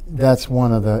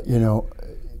one of the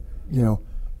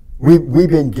we've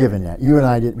been given that. You and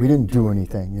I we didn't do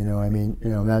anything.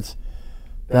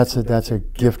 That's a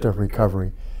gift of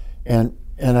recovery, and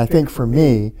I think for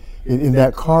me in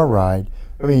that car ride,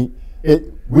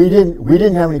 we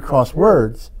didn't have any cross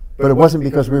words, but it wasn't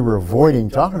because we were avoiding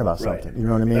talking about something. You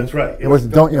know what I mean? That's right. It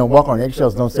wasn't walk on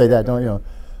eggshells. Don't say that.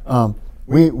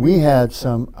 We had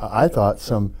some I thought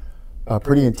some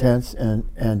pretty intense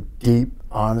and deep,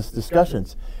 honest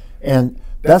discussions, and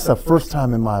that's the first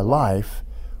time in my life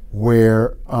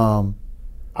where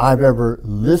I've ever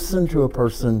listened to a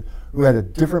person who had a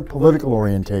different political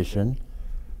orientation,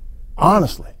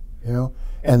 honestly,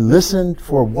 and listened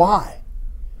for why.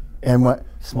 And what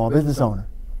small business owner,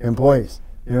 employees,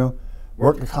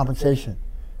 worker compensation,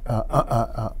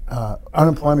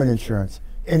 unemployment insurance,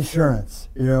 and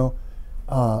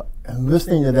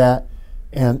listening to that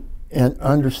and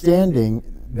understanding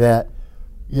that,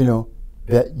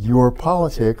 that your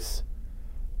politics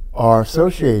are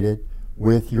associated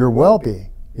with your well-being,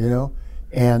 and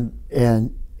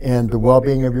the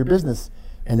well-being of your business,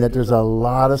 and that there's a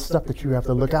lot of stuff that you have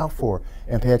to look out for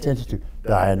and pay attention to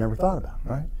that I had never thought about,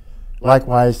 right?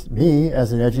 Likewise, me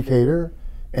as an educator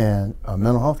and a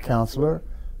mental health counselor,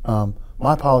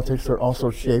 my politics are also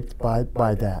shaped by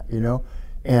that, you know.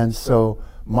 And so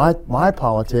my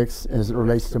politics, as it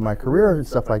relates to my career and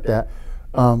stuff like that,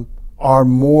 are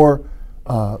more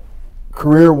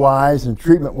career-wise and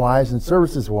treatment-wise and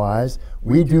services-wise.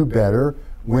 We do better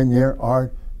when there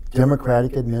are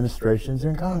Democratic administrations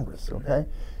in Congress, okay?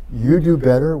 You do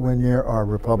better when there are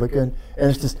Republican,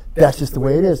 and that's just the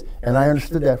way it is. And I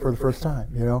understood that for the first time,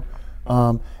 you know.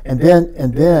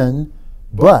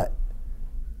 But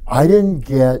I didn't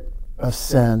get a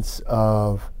sense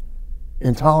of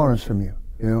intolerance from you,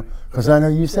 you know, because I know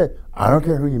you said, I don't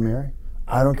care who you marry,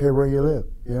 I don't care where you live,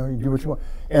 you know, you do what you want.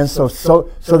 And so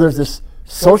there's this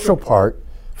social part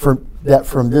from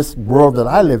this world that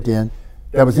I lived in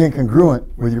that was incongruent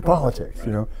with your politics,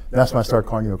 you know. That's when I started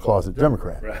calling you a closet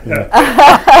Democrat. Right. You know?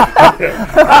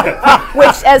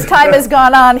 Which, as time has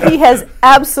gone on, he has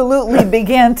absolutely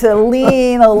began to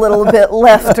lean a little bit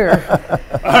lefter.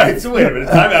 All right, so wait a minute,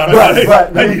 time out.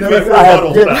 But I need to make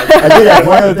I did rebuttals have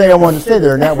one other thing I wanted to say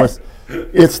there, and that was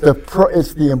it's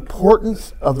the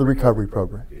importance of the recovery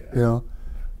program. Yeah. You know,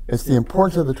 it's the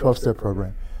importance of the 12-step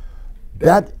program.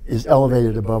 That is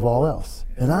elevated above all else.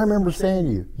 And I remember saying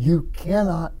to you, you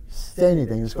cannot say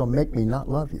anything that's going to make me not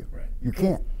love you. Right. You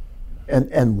can't.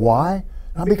 And why?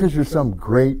 Not because you're some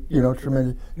great, you know,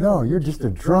 tremendous. No, you're just a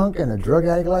drunk and a drug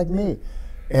addict like me.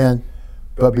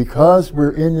 But because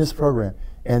we're in this program,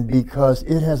 and because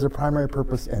it has a primary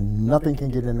purpose and nothing can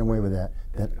get in the way with that,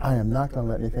 then I am not going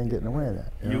to let anything get in the way of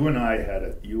that. You and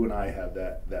I have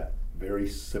that very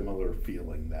similar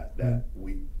feeling that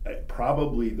we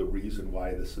probably the reason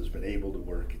why this has been able to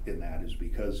work in that is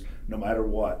because no matter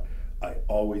what, I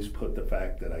always put the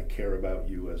fact that I care about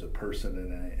you as a person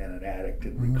and an addict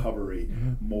in recovery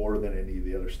more than any of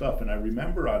the other stuff. And I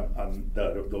remember on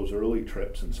those early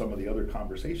trips and some of the other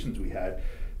conversations we had,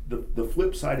 the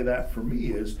flip side of that for me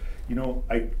is, you know,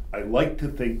 I like to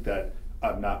think that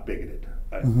I'm not bigoted.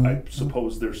 I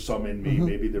suppose there's some in me,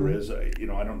 maybe there is, you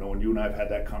know, I don't know, and you and I have had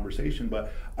that conversation,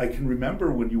 but I can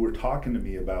remember when you were talking to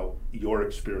me about your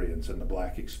experience and the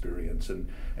black experience, and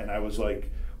I was like,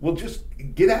 well, just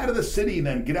get out of the city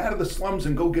then, get out of the slums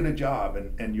and go get a job,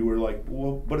 and you were like,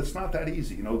 well, but it's not that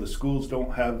easy, you know, the schools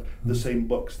don't have the same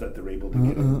books that they're able to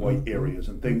get in white areas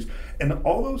and things, and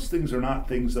all those things are not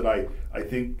things that I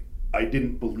think I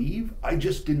didn't believe. I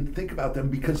just didn't think about them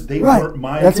because they weren't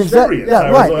my experience.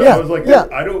 I was like,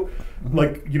 I don't,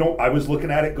 like, you know, I was looking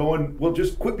at it going, well,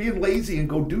 just quit being lazy and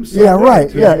go do something. Yeah,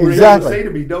 right. Yeah, you were exactly. able to say to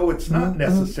me, no, it's not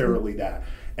necessarily that.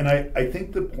 And I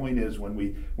think the point is when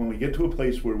we get to a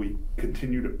place where we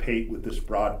continue to paint with this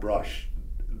broad brush,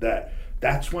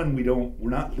 that's when we're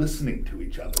not listening to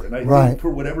each other. And I think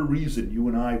for whatever reason, you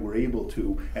and I were able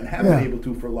to, and have been able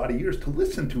to for a lot of years, to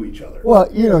listen to each other.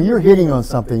 Well, you know, you're hitting on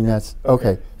something that's,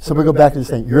 okay, so we go back to the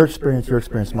thing, your experience,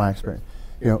 my experience.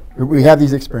 You know, we have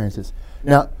these experiences.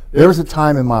 Now, there was a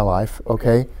time in my life,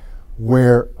 okay,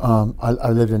 where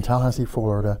I lived in Tallahassee,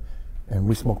 Florida, and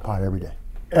we smoked pot every day.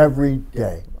 Every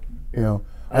day. You know,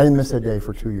 I didn't miss a day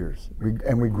for 2 years.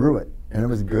 And we grew it, and it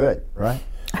was good, right?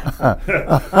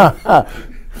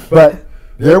 But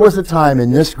there was a time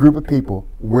in this group of people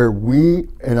where we,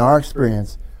 in our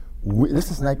experience, this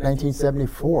is like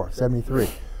 1974, 73,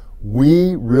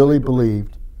 we really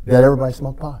believed that everybody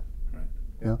smoked pot. Right.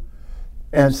 You know?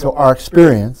 And so our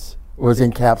experience was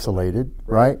encapsulated,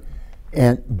 right?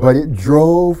 But it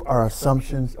drove our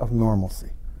assumptions of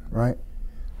normalcy, right?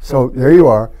 So there you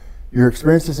are. Your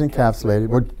experience is encapsulated.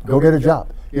 Well, go get a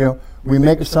job. You know, we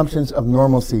make assumptions of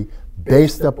normalcy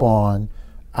based upon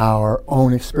our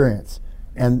own experience,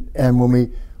 and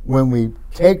when we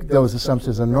take those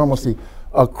assumptions of normalcy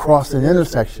across an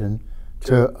intersection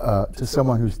to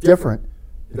someone who's different,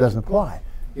 it doesn't apply.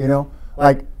 You know,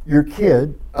 like your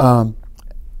kid. I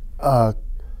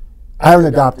have an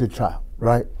adopted child,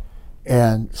 right?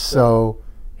 And so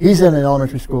he's in an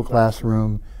elementary school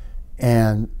classroom,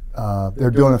 and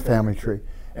they're doing a family tree,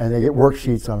 and they get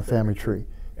worksheets on a family tree,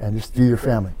 and just do your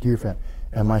family.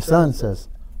 And my son says,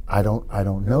 I don't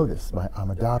know this.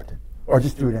 I'm adopted, or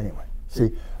just do it anyway.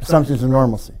 See, assumptions of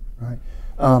normalcy, right?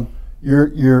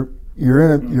 You're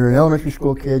an elementary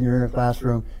school kid, and you're in a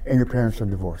classroom, and your parents are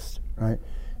divorced, right?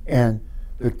 And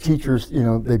the teachers, you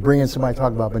know, they bring in somebody to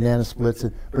talk about Banana Splits.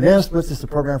 And Banana Splits is the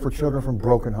program for children from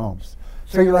broken homes.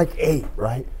 So you're like 8,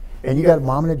 right? And you got a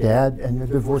mom and a dad, and the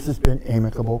divorce has been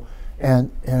amicable, and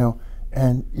your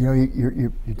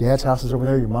dad's house is over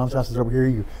there, your mom's house is over here.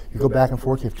 You go back and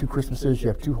forth. You have 2 Christmases, you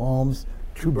have 2 homes,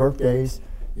 2 birthdays.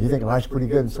 You think life's pretty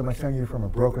good, and somebody's telling you you're from a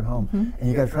broken home, and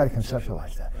you got to try to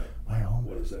conceptualize that. My home.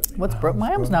 What does that mean? What's broke?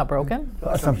 My home's not broken.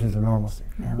 Assumptions of normalcy.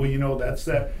 Yeah. Well, you know, that's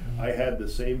that. I had the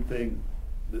same thing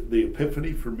the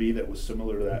epiphany for me that was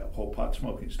similar to that whole pot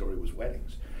smoking story was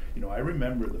weddings. You know, I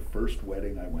remember the first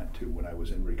wedding I went to when I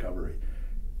was in recovery,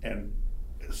 and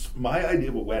my idea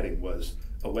of a wedding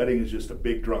is just a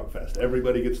big drunk fest.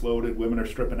 Everybody gets loaded, women are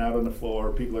stripping out on the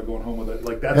floor, people are going home with it.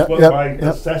 Like, that's my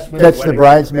assessment That's of the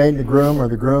bridesmaid, the groom, or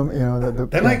the groom, you know.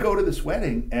 Then I go to this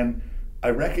wedding, and I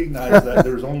recognize that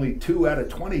there's only 2 out of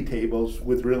 20 tables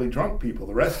with really drunk people.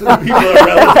 The rest of the people are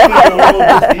relatively normal,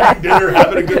 just eating dinner,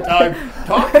 having a good time,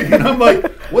 talking. And I'm like,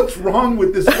 what's wrong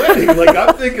with this wedding? Like,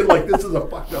 I'm thinking, like, this is a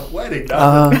fucked up wedding,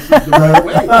 not that this is the right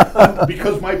way.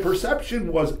 Because my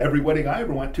perception was every wedding I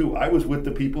ever went to, I was with the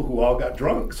people who all got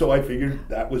drunk. So I figured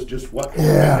that was just what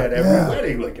happened at every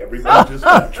wedding. Like, everybody just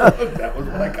got drunk. That was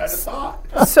what I kind of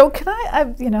thought. So can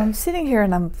I'm sitting here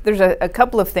and there's a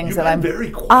couple of things that I'm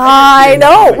very quiet. I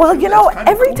know. Well, you know,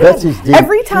 Betsy's deep.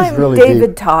 every She's time really David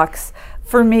deep. talks,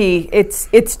 for me, it's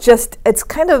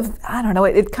kind of, I don't know,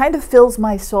 it kind of fills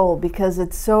my soul because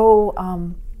it's so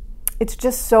it's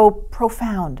just so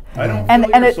profound. I don't and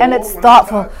feel your and it's soul when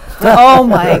thoughtful. Oh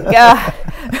my God.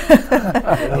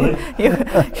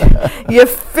 you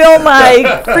fill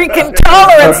my freaking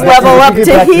tolerance level up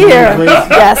to here.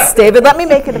 Yes, David, let me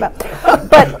make it about.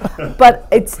 But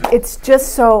it's just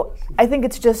so, I think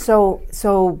it's just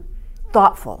so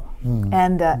thoughtful.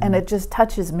 And it just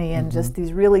touches me in just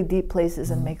these really deep places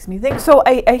and makes me think. So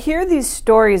I hear these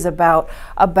stories about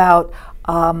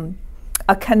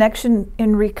a connection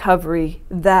in recovery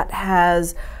that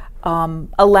has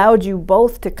allowed you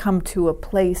both to come to a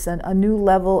place and a new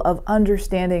level of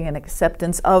understanding and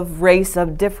acceptance of race,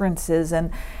 of differences,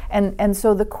 and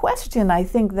so the question I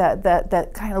think that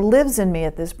kind of lives in me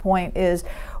at this point is,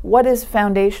 what is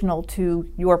foundational to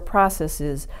your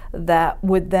processes that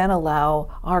would then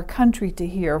allow our country to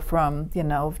hear from, to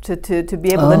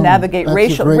be able to navigate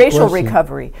racial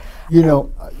recovery? You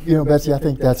know, Betsy, I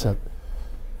think that's a.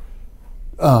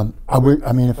 I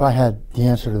mean, if I had the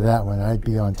answer to that one, I'd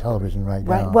be on television right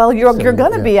now. Right. Well, you're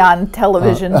going to be on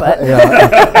television, but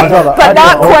but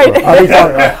not quite.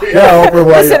 Oprah.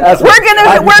 Listen,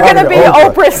 we're gonna be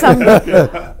Oprah someday.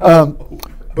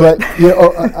 But you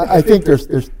know, I think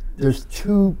there's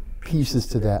 2 pieces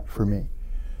to that for me,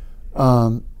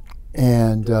 and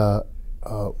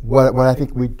what I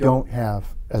think we don't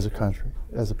have as a country,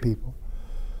 as a people.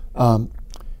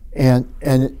 And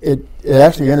it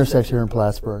actually intersects here in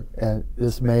Plattsburgh, and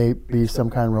this may be some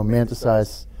kind of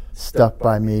romanticized stuff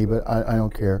by me, but I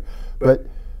don't care. But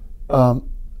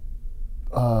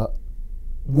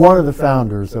one of the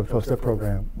founders of the 12-Step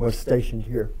program was stationed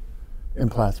here in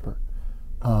Plattsburgh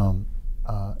at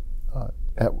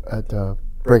the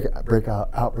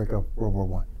outbreak of World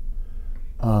War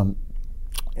I.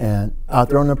 And out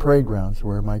there on the parade grounds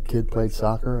where my kid played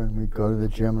soccer and we'd go to the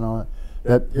gym and all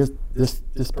that.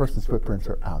 This person's footprints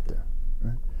are out there,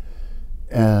 right?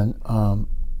 And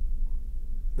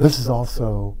this is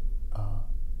also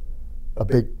a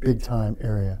big time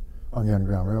area on the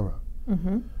Underground Railroad.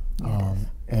 Mm-hmm.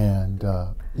 And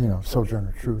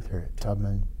Sojourner Truth, Harriet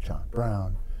Tubman, John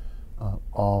Brown,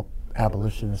 all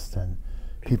abolitionists and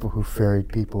people who ferried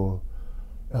people.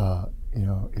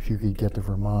 If you could get to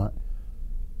Vermont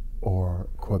or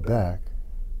Quebec,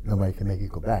 nobody can make you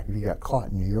go back. If you got caught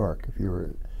in New York,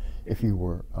 if you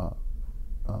were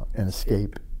an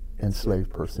escaped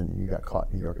enslaved person and you got caught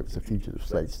in New York, if it's a fugitive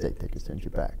slave state, they could send you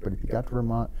back. But if you got to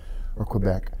Vermont or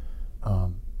Quebec,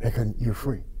 you're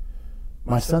free.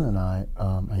 My son and I,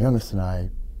 my youngest and I,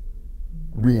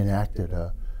 reenacted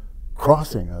a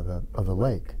crossing of the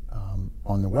lake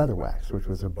on the Weatherwax, which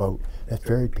was a boat that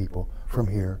ferried people from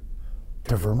here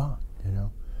to Vermont.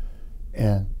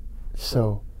 And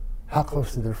so, how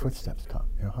close did their footsteps come?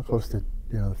 How close did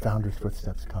the founders'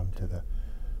 footsteps come to the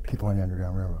people on the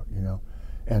Underground Railroad?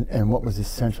 And what was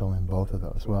essential in both of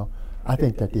those? Well, I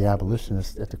think that the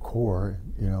abolitionists at the core,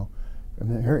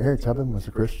 Harriet Tubman was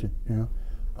a Christian.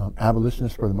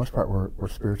 Abolitionists for the most part were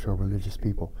spiritual, religious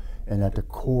people, and at the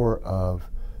core of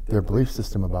their belief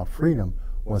system about freedom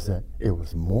was that it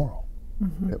was moral.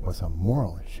 Mm-hmm. It was a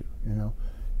moral issue,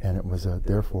 and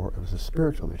therefore it was a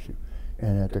spiritual issue.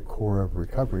 And at the core of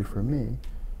recovery for me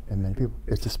and many people,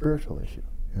 it's a spiritual issue.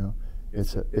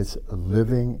 It's a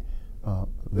living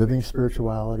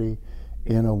spirituality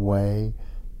in a way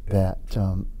that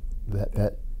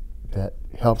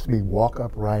helps me walk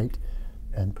upright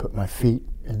and put my feet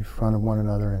in front of one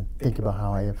another and think about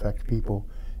how I affect people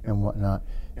and whatnot.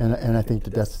 And I think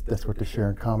that's what they share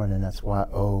in common, and that's why I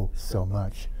owe so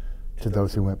much to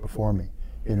those who went before me.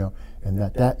 And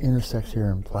that intersects here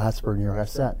in Plattsburgh, New York. I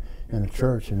sat in a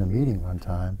church in a meeting one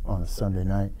time on a Sunday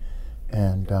night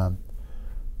and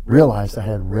realized I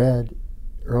had read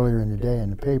earlier in the day in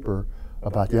the paper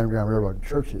about the Underground Railroad and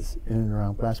churches in and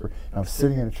around Plattsburgh. And I was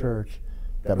sitting in a church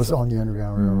that was on the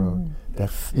Underground Railroad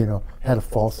that had a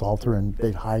false altar, and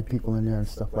they'd hide people in there and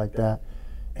stuff like that,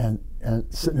 and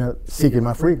sitting there seeking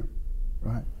my freedom,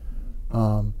 right?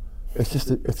 It's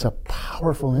just it's a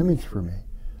powerful image for me,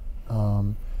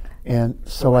 and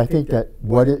so I think that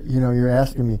you're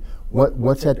asking me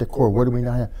what's at the core. What do we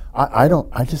not have?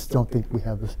 I just don't think we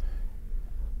have this,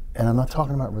 and I'm not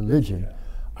talking about religion.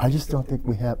 I just don't think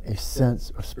we have a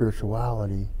sense of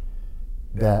spirituality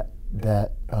that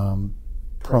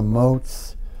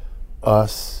promotes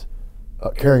us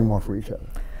caring more for each other.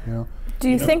 Do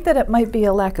you think that it might be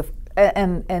a lack of,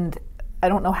 and I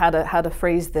don't know how to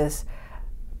phrase this,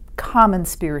 common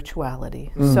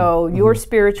spirituality? So your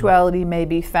spirituality may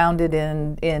be founded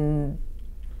in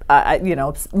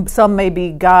some may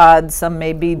be God, some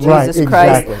may be Jesus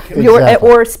Christ. Exactly.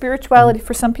 Or spirituality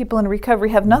for some people in recovery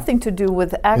have nothing to do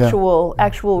with actual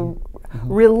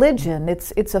religion.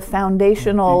 It's a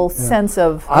foundational sense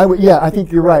of. I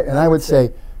think you're right, and I would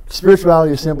say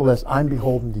spirituality is simple as I'm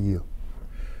beholden to you.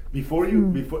 Before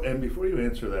you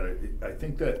answer that, I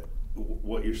think that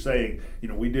what you're saying,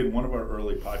 we did one of our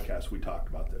early podcasts. We talked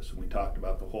about this, and we talked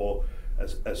about the whole.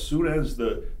 As soon as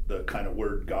the kind of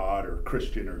word God or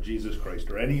Christian or Jesus Christ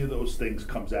or any of those things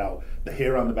comes out, the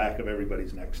hair on the back of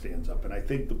everybody's neck stands up. And I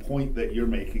think the point that you're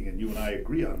making, and you and I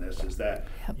agree on this, is that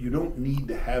you don't need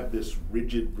to have this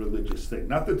rigid religious thing.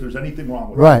 Not that there's anything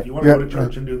wrong with it. If you want to go to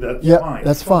church and do that, that's fine.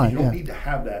 That's fine. You don't need to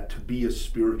have that to be a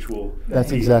spiritual.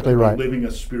 That's exactly right. Living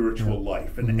a spiritual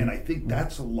life, and I think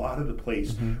that's a lot of the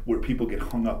place where people get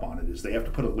hung up on it, is they have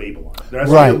to put a label on it. There has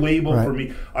to be a label for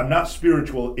me. I'm not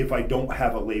spiritual if I don't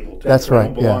have a label to That's it. right. I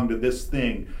don't belong to this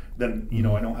thing, then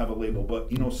I don't have a label. But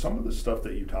some of the stuff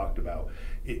that you talked about,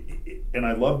 and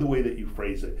I love the way that you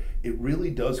phrase it, it really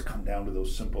does come down to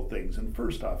those simple things. And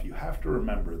first off, you have to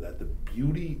remember that the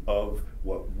beauty of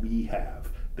what we have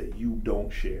that you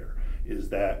don't share is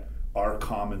that our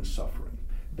common suffering,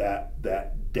 that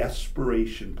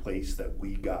desperation place that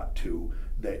we got to,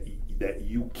 that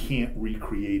you can't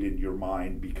recreate in your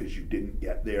mind because you didn't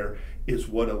get there, is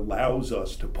what allows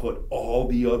us to put all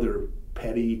the other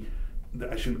petty,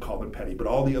 I shouldn't call them petty, but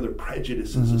all the other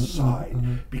prejudices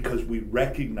aside, because we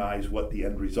recognize what the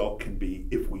end result can be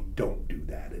if we don't do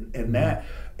that.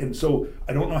 And so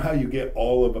I don't know how you get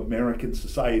all of American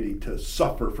society to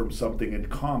suffer from something in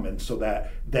common so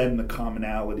that then the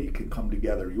commonality can come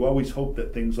together. You always hope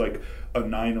that things like a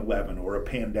 9/11 or a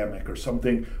pandemic or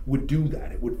something would do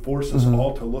that. It would force us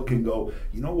all to look and go,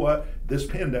 you know what? This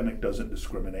pandemic doesn't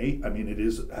discriminate. I mean, it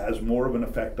has more of an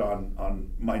effect on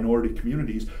minority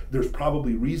communities. There's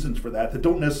probably reasons for that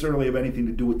don't necessarily have anything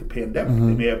to do with the pandemic.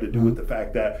 They may have to do with the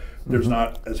fact that there's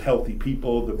not as healthy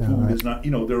people, the food is not,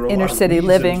 there are inner a lot of city reasons.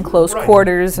 living, close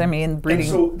quarters, breeding. And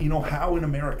so, how in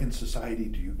American society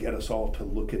do you get us all to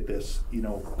look at this,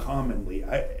 commonly?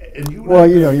 I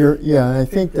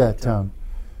think that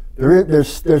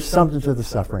there's something to the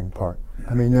suffering part.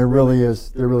 I mean, there really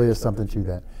is something to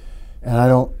that, and I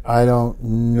don't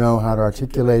know how to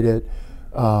articulate it.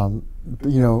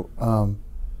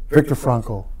 Viktor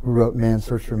Frankl, who wrote Man's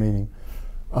Search for Meaning,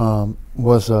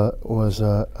 was a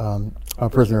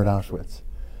prisoner at Auschwitz,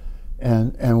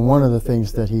 and one of the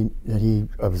things that he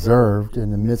observed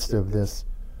in the midst of this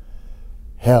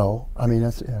hell, in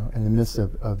the midst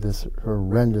of this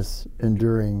horrendous,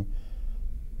 enduring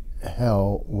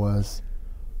hell, was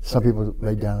some people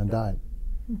laid down and died,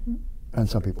 and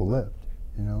some people lived,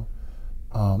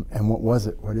 and what was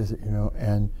it? What is it?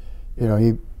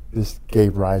 This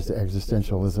gave rise to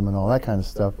existentialism and all that kind of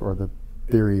stuff, or the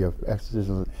theory of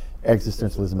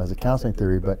existentialism as a counseling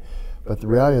theory. But the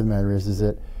reality of the matter is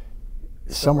that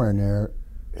somewhere in there,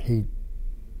 he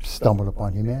stumbled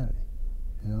upon humanity,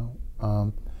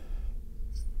 in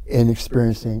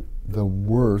experiencing the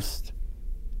worst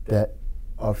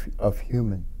of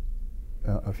human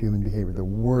behavior, the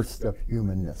worst of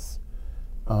humanness.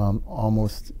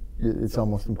 It's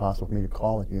almost impossible for me to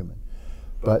call it human.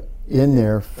 But in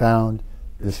there found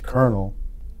this kernel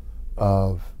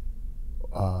of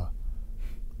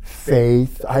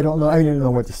faith. I don't even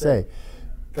know what to say.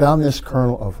 Found this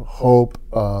kernel of hope,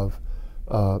 of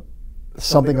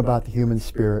something about the human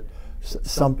spirit,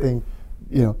 something,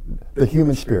 the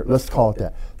human spirit, let's call it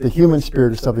that. The human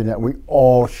spirit is something that we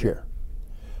all share.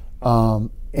 But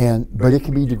it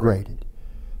can be degraded.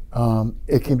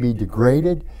 It can be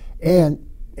degraded, and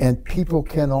people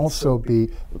can also be,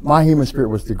 my human spirit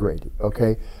was degraded,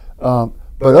 okay? But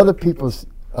other people's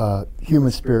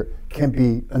human spirit can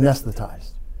be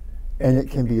anesthetized. And it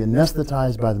can be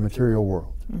anesthetized by the material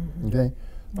world, okay?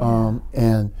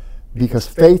 And because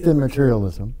faith and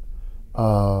materialism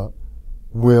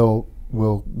will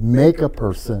make a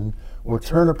person, will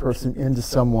turn a person into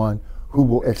someone who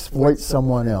will exploit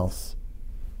someone else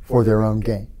for their own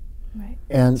gain. Right.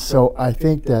 And so I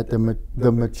think that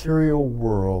the material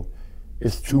world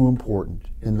is too important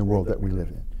in the world that we live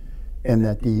in, and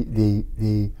that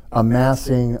the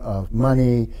amassing of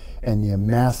money and the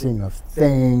amassing of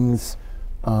things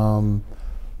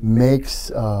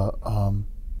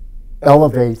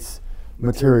elevates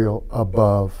material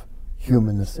above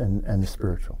humanness and the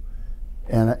spiritual.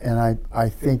 And I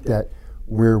think that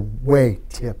we're way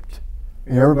tipped.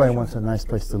 And everybody wants a nice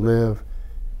place to live.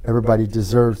 Everybody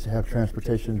deserves to have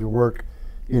transportation to work.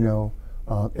 You know,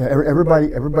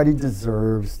 everybody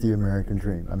deserves the American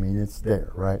dream. I mean, it's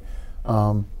there, right?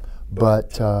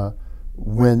 But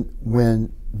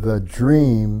when the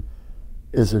dream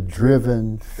is a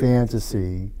driven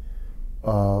fantasy,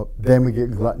 then we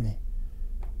get gluttony.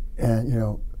 And you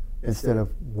know, instead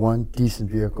of one decent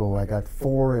vehicle, I got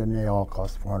 4, and they all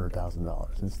cost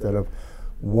 $400,000. Instead of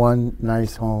one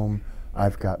nice home,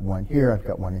 I've got one here, I've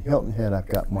got one in Hilton Head, I've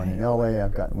got one in LA,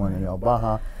 I've got one in El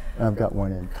Baja, and I've got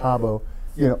one in Cabo.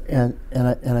 You know, and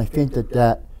I think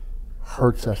that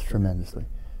hurts us tremendously.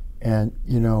 And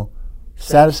you know,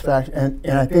 satisfaction,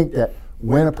 and I think that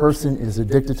when a person is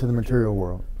addicted to the material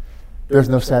world, there's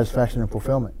no satisfaction and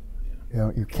fulfillment. You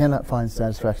know, you cannot find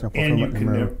satisfaction and fulfillment in the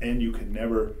material. And you can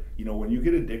never, you know, when you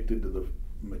get addicted to the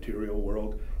material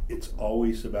world, it's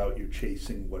always about you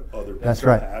chasing what other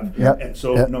people have. Yep. And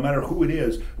so no matter who it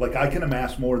is, like I can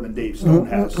amass more than Dave Stone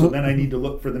has, so then I need to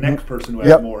look for the next person who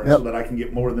has more, so that I can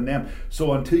get more than them.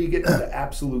 So until you get to the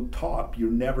absolute top,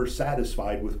 you're never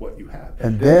satisfied with what you have.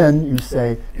 And then you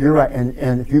say, you're right,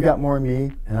 and if you got more than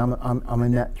me, and I'm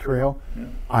in that trail,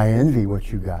 I envy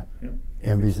what you got.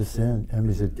 Envy's a sin.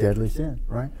 Envy's a deadly sin,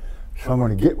 right? So I'm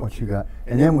going to get what you got.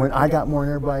 And then when I got more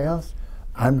than everybody else,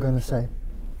 I'm going to say,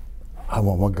 I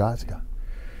want what God's got.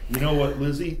 You know what,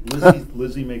 Lizzie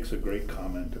makes a great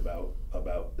comment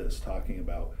about this, talking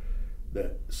about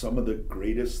that some of the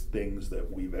greatest things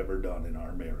that we've ever done in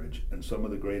our marriage, and some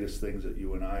of the greatest things that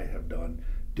you and I have done,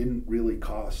 didn't really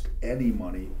cost any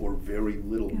money or very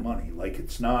little money. Like,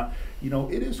 it's not, you know,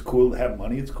 it is cool to have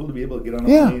money. It's cool to be able to get on a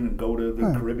plane and go to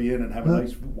the Caribbean and have a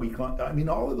nice week long. I mean,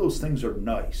 all of those things are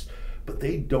nice, but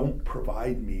they don't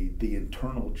provide me the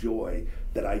internal joy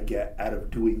that I get out of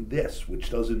doing this, which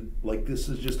doesn't, like, this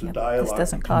is just a dialogue. This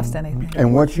doesn't cost anything.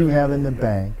 And what you have in the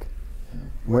bank,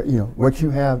 what you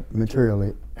have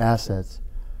materially, assets,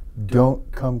 don't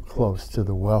come close to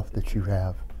the wealth that you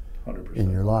have 100%. In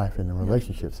your life, in the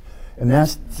relationships. And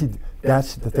that's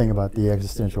the thing about the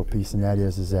existential piece, and that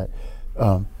is that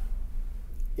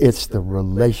it's the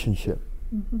relationship,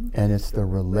 and it's the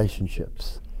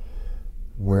relationships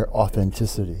where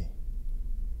authenticity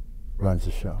runs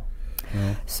the show. You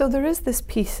know? So there is this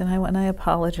piece, and I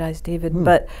apologize, David,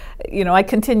 but you know, I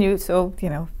continue. So you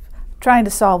know, trying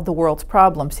to solve the world's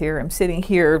problems here. I'm sitting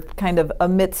here, kind of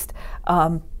amidst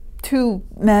two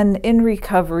men in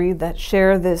recovery that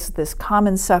share this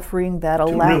common suffering that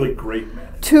allow Two really great men.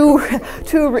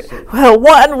 Well,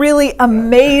 one really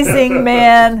amazing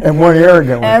man and one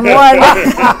arrogant one, and one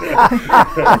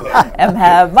and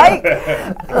have Mike.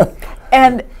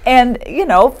 And you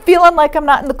know, feeling like I'm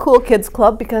not in the cool kids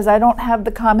club because I don't have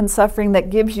the common suffering that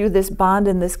gives you this bond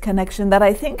and this connection that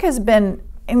I think has been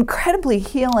incredibly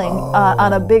healing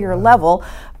on a bigger level.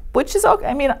 Which is okay.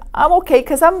 I mean, I'm okay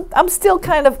because I'm still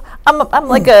kind of I'm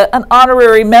like an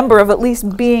honorary member of at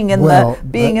least being in the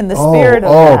spirit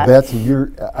of that. Oh, Betsy,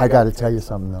 I got to tell you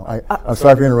something though. I'm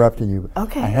sorry for interrupting you. But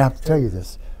okay. I have to tell you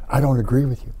this. I don't agree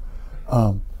with you,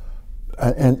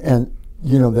 and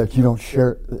you know that you don't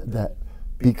share that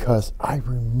because I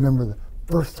remember the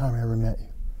first time I ever met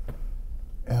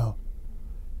you.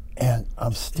 And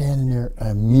I'm standing there.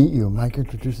 I meet you. Mike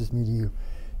introduces me to you,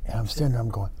 and I'm standing there. I'm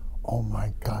going, oh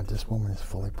my God, this woman is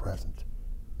fully present.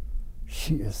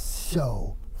 She is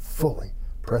so fully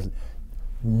present.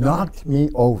 Knocked me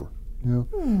over. You know?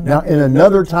 Now, in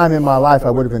another time in my life, I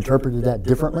would have interpreted that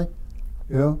differently.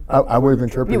 You know, I would have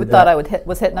interpreted. You would that. thought I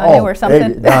was hitting on you or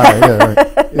something. Baby,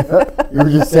 right. You were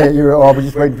just saying you were all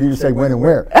just waiting for you to say when and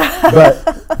where.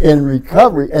 But in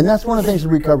recovery, and that's one of the things that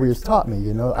recovery has taught me.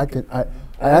 You know, I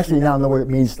actually now know what it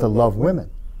means to love women.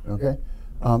 Okay,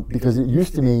 because it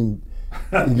used to mean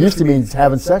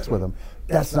having sex with them.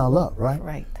 That's not love, right?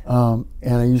 Right.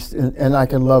 And I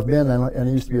can love men, and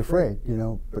I used to be afraid, you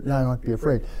know. But now I don't have to be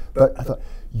afraid. But I thought,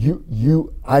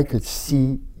 I could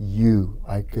see you.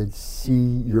 I could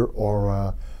see your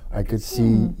aura. I could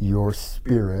see your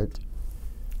spirit,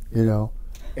 you know.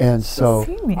 And so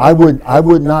I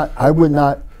would not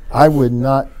I would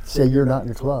not say you're not in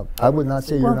the club. I would not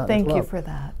say you're Well, not in the thank club. you for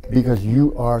that. Because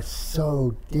you are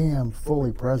so damn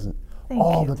fully present Thank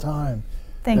all you. the time.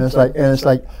 Thank and it's you.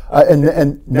 like,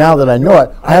 and now that I know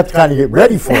it, I have to kind of get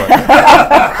ready for it.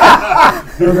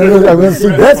 I'm going to see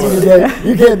Betsy today.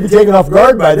 You can't be taken off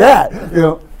guard by that,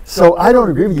 So I don't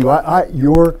agree with you. I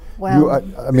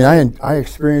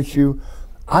experience you.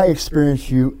 I experience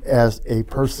you as a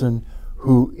person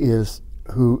who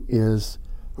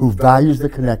values the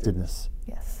connectedness,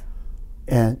 Yes.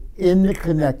 and in the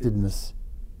connectedness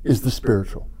is the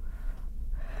spiritual.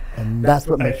 And that's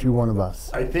what makes you one of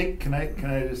us. I think, I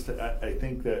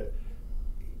think that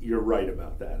you're right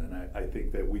about that, and I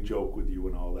think that we joke with you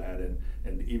and all that, and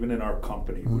even in our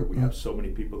company where we have so many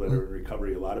people that are in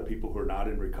recovery, a lot of people who are not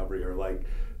in recovery are like,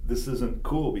 this isn't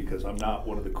cool because I'm not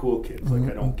one of the cool kids, like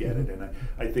I don't get it. And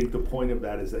I think the point of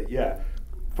that is that,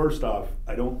 first off,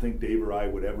 I don't think Dave or I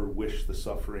would ever wish the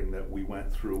suffering that we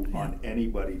went through on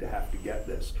anybody to have to get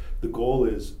this. The goal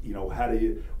is,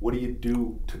 what do you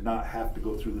do to not have to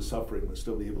go through the suffering but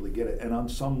still be able to get it? And on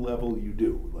some level, you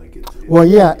do. Like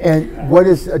and what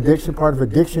is addiction? Part of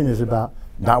addiction is about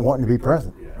not wanting to be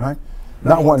present, right?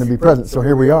 Not wanting to be present. So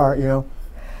here we are,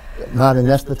 not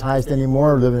anesthetized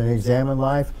anymore, living an examined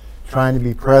life, trying to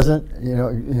be present,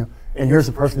 and here's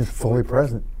a person who's fully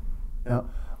present.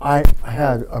 I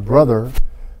had a brother.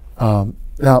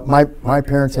 Now, my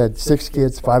parents had 6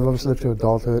 kids. 5 of us lived to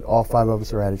adulthood. All 5 of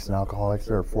us are addicts and alcoholics.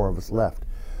 There are 4 of us left.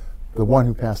 The one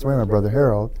who passed away, my brother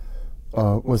Harold,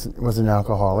 was an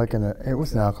alcoholic,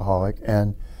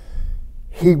 and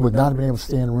he would not have been able to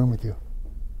stay in a room with you.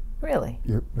 Really?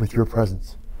 With your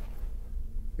presence.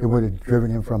 It would have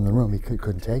driven him from the room. He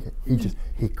couldn't take it.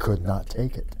 He could not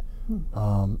take it.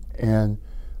 And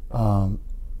I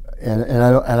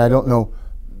don't know.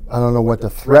 I don't know what the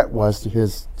threat was to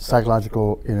his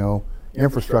psychological,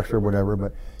 infrastructure or whatever,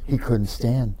 but he couldn't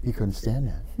stand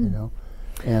that,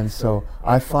 And so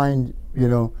I find,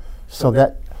 so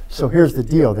here's the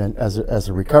deal then, as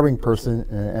a recovering person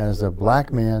and as a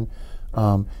black man,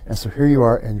 and so here you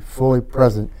are and fully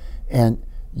present, and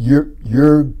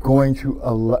you're going to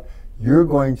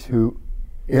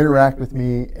interact with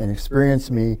me and experience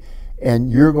me,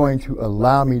 and you're going to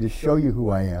allow me to show you who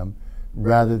I am,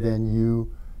 rather than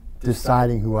you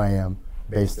deciding who I am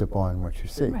based upon what you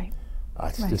see. Right.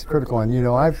 It's just critical. And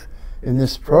I've in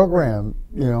this program,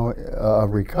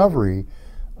 of recovery,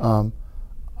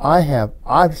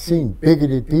 I've seen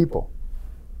bigoted people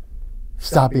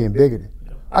stop being bigoted.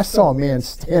 I saw a man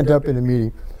stand up in a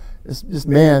meeting. This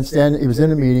man he was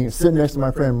in a meeting, sitting next to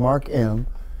my friend Mark M.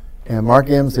 And Mark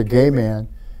M's a gay man.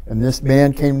 And this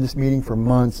man came to this meeting for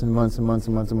months and months and months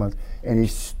and months and months. And he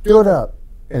stood up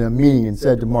in a meeting and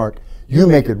said to Mark, "You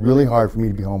make it really hard for me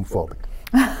to be homophobic."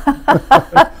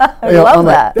 I love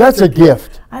that. That's a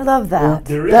gift. I love that.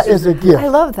 That is a gift. I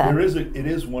love that. It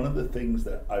is one of the things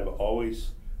that I've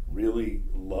always really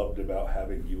loved about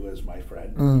having you as my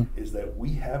friend, is that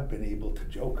we have been able to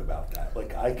joke about that.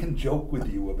 Like, I can joke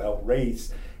with you about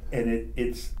race, and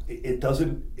it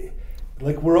doesn't.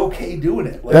 Like, we're okay doing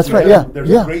it. Like, that's right. There's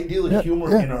a great deal of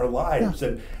humor in our lives,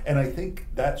 and I think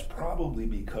that's probably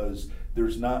because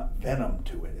there's not venom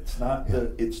to it. It's not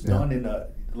it's done in a,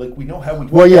 like, we know how we.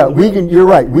 Well, you're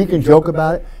right. We can joke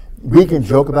about it.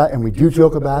 And we do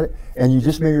joke about it. And you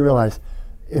just made me realize,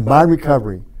 in my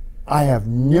recovery, I have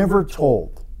never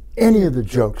told any of the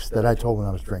jokes that I told when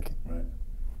I was drinking. Right.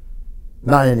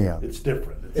 Not any of them. It's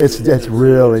different. It's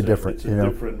really different.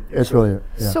 It's really.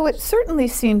 Yeah. So it certainly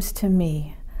seems to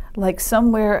me like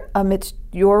somewhere amidst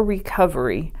your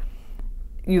recovery,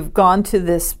 you've gone to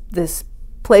this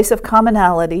place of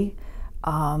commonality.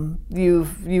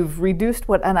 You've reduced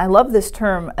and I love this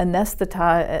term,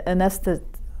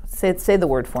 say the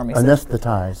word for me.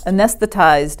 Anesthetized.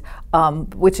 Anesthetized,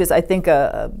 which is, I think,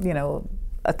 a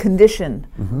condition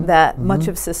that much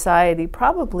of society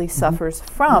probably suffers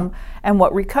from, and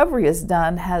what recovery has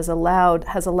done has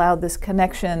allowed this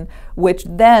connection, which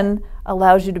then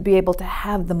allows you to be able to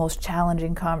have the most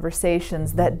challenging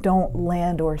conversations that don't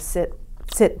land or sit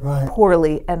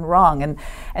poorly and wrong,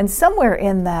 and somewhere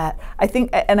in that, I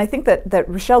think that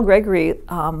Rochelle Gregory,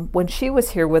 when she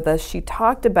was here with us, she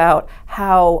talked about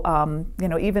how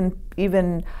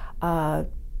even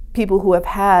people who have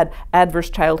had adverse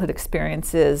childhood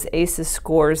experiences, ACEs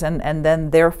scores, and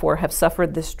then therefore have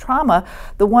suffered this trauma,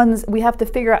 the ones we have to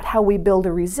figure out how we build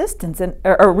a resistance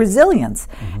or resilience.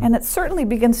 And it certainly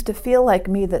begins to feel like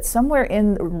me that somewhere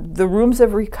in the rooms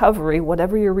of recovery,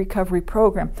 whatever your recovery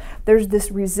program, there's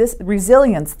this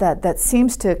resilience that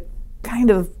seems to kind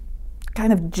of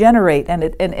kind of generate, and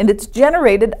it's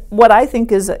generated what I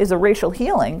think is a racial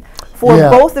healing for Yeah.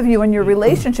 both of you in your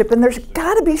relationship, and there's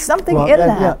got to be something in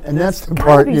that. Yeah, and that's the Gotta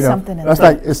part, be you know, something in that's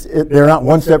that. like, they're not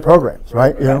one-step programs,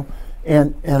 right, you know?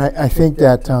 And I think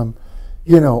that,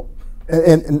 you know,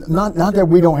 and not that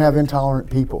we don't have intolerant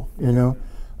people, you know,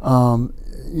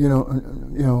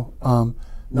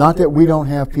 not that we don't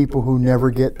have people who never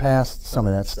get past some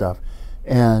of that stuff.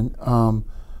 And,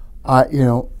 you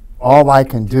know, all I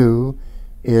can do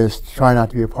is try not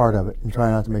to be a part of it and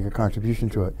try not to make a contribution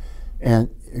to it, and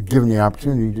given the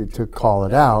opportunity to call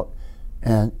it out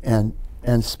and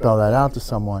spell that out to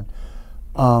someone.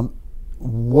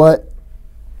 What,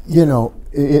 you know,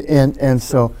 and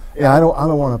so, yeah, I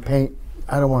don't want to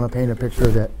paint a picture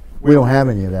that we don't have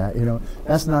any of that, you know.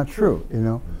 That's not true, you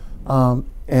know.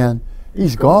 And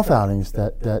these golf outings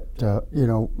that you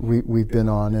know, we've been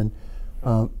on, and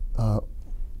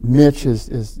Mitch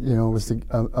is you know, was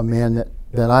a man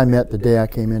that I met the day I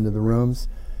came into the rooms,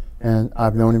 and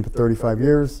I've known him for 35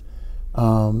 years.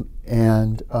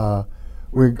 And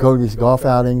we go to these golf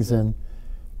outings, and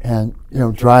you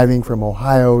know, driving from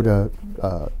Ohio to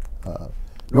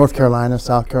North Carolina,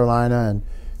 South Carolina,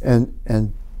 and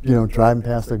you know, driving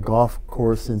past a golf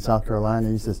course in South Carolina,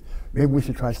 he says, maybe we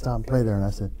should try to stop and play there. And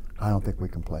I said, I don't think we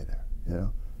can play there, you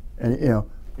know. And you know,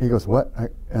 he goes, what?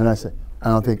 And I said, I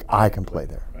don't think I can play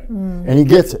there. Right. And he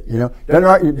gets it, you know.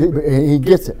 He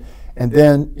gets it. And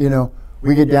then, you know,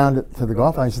 we get down to the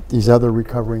golf outing, these other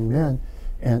recovering men,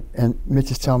 and Mitch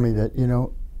is telling me that, you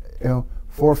know,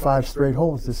 4 or 5 straight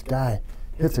holes, this guy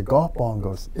hits a golf ball and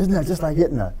goes, isn't that just like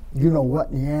hitting a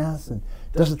you-know-what in the ass? And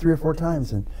does it 3 or 4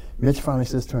 times. And Mitch finally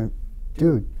says to him,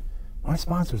 dude, my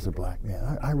sponsors are black,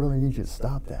 man. I really need you to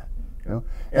stop that. You know?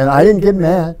 And I didn't get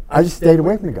mad. I just stayed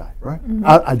away from the guy, right? Mm-hmm.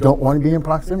 I don't want to be in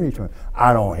proximity to him.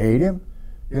 I don't hate him,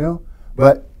 you know,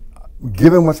 but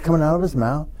given what's coming out of his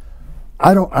mouth,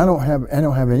 I don't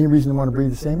have any reason to want to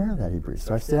breathe the same air that he breathes.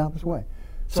 So I stay out of his way.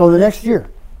 So the next year,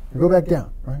 we go back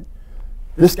down, right?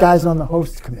 This guy's on the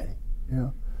host committee, you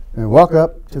know, and we walk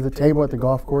up to the table at the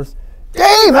golf course.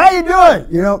 Dave, how you doing?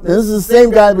 You know, this is the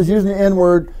same guy that was using the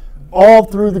N-word all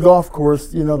through the golf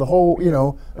course, you know, the whole, you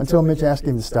know, until Mitch asked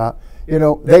him to stop. You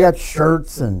know, they got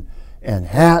shirts and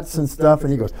hats and stuff,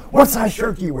 and he goes, what size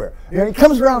shirt do you wear? You know, he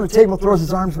comes around the table, throws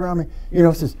his arms around me, you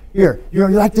know, says, here, you know,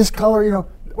 you like this color, you know,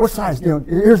 what size? You know,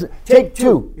 here's, take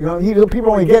 2. You know,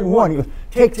 people only getting 1. He goes,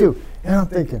 take 2. And I'm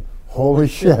thinking, holy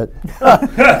shit. I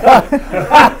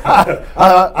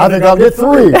think I'll get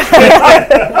 3.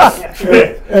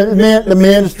 And the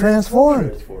man is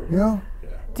transformed, you know.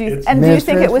 Do you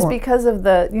think it was because of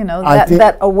the, you know,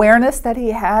 that awareness that he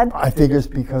had? I think it's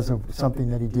because of something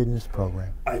that he did in his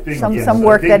program. I think some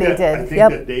work that he did. I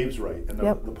think that Dave's right, and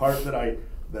the part that I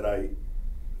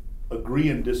agree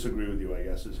and disagree with you, I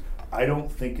guess, is I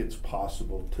don't think it's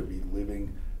possible to be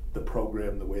living the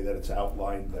program the way that it's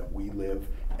outlined that we live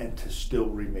and to still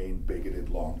remain bigoted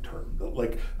long term.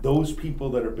 Like, those people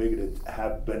that are bigoted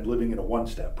have been living in a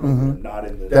one-step program, not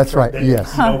in the... That's right,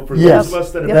 yes. You know, for those of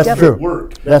us that have That's been true. at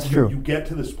work, That's true. You get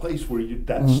to this place where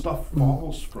that stuff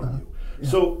falls from you. Yeah.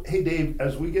 So, hey Dave,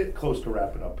 as we get close to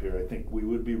wrapping up here, I think we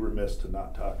would be remiss to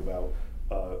not talk about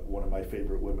one of my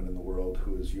favorite women in the world,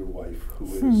 who is your wife, who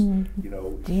is, you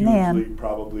know, hugely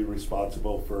probably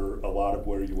responsible for a lot of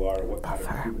where you are, what kind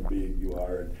of human being you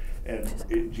are.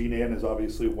 And Jean Ann is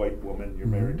obviously a white woman. You're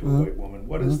married to a white woman.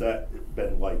 What has that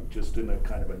been like, just in a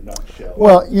kind of a nutshell?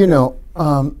 Well, you know,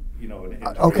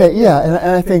 okay, yeah, and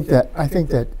I think that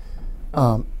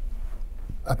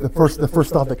the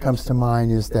first thought that comes to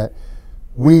mind is that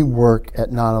we work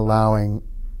at not allowing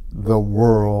the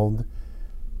world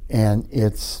and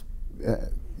its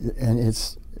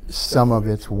some of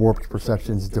its warped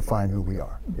perceptions define who we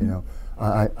are. You know,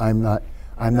 I'm not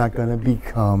going to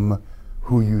become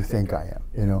who you think I am.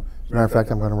 You know, as a matter of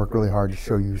fact, I'm going to work really hard to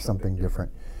show you something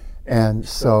different. And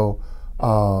so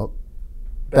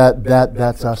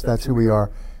that's us. That's who we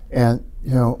are. And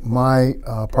you know, my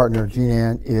partner Jean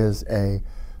Ann is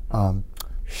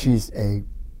she's a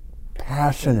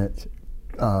passionate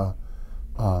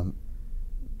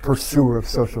pursuer of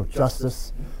social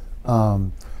justice.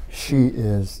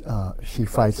 She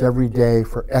fights every day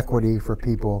for equity for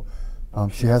people.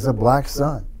 She has a black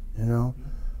son, you know,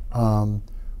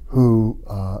 who,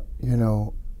 you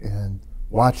know, and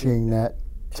watching that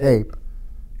tape,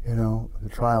 you know, the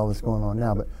trial that's going on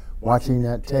now, but watching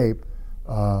that tape,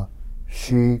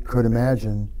 she could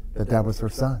imagine that was her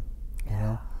son, you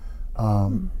know.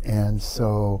 And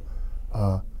so,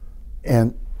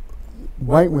 and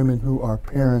white women who are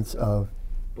parents of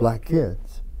black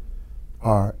kids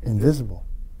are invisible.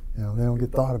 You know, they don't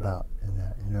get thought about in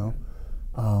that, you know.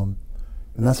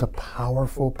 And that's a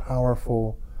powerful,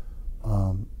 powerful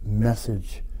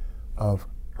message of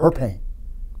her pain,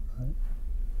 right?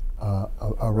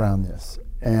 Around this.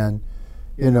 And,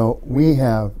 you know, we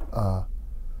have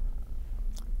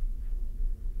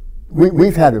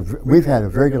we've had a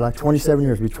very good life. 27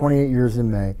 years. We'll be 28 years in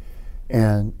May,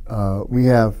 and we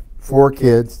have 4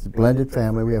 kids, blended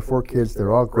family. We have 4 kids.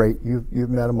 They're all great. You've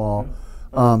met them all,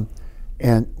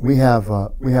 and we have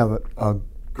a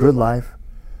good life.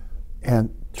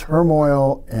 And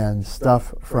turmoil and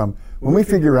stuff from when we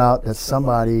figure out that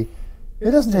somebody, it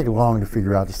doesn't take long to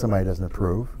figure out that somebody doesn't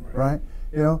approve, right?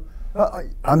 You know,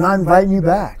 I'm not inviting you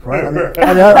back, right? I mean,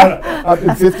 I've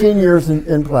been 15 years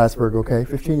in Plattsburgh, okay,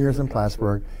 15 years in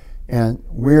Plattsburgh, and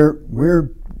we're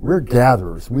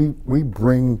gatherers. We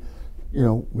bring, you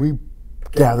know, we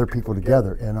gather people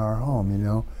together in our home, you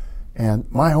know, and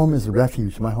my home is a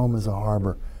refuge. My home is a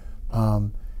harbor.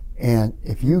 And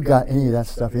if you got any of that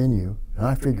stuff in you, and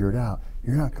I figure it out,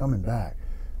 you're not coming back.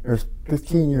 There's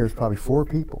 15 years, probably 4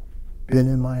 people been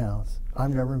in my house. I've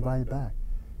never invited back.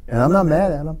 And I'm not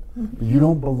mad at them, but you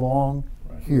don't belong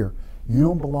here. You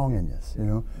don't belong in this, you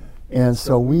know. And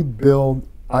so we build,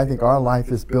 I think our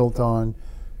life is built on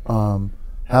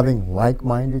having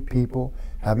like-minded people,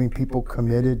 having people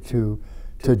committed to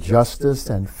justice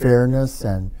and fairness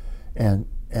and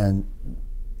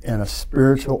a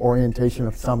spiritual orientation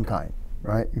of some kind,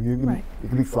 right? You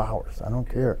can be flowers. I don't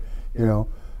care. You know,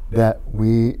 that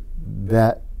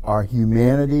our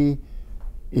humanity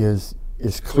is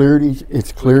clear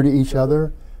to each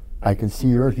other. I can see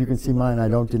yours, you can see mine. I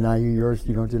don't deny you yours,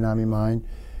 you don't deny me mine.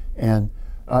 And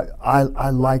I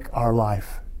like our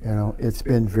life. You know, it's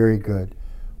been very good.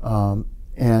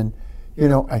 And you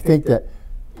know, I think that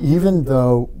even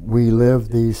though we live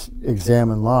these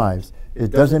examined lives,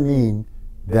 it doesn't mean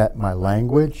that my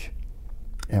language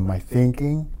and my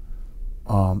thinking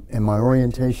and my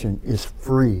orientation is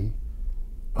free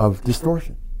of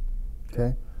distortion.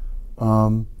 Okay,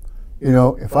 you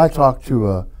know, if I talk to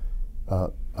a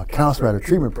counselor at a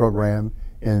treatment program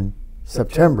in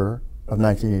September of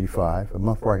 1985, a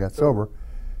month before I got sober,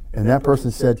 and that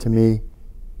person said to me,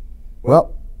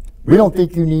 "Well, we don't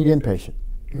think you need inpatient.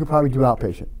 You could probably do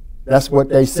outpatient." That's what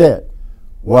they said.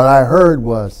 What I heard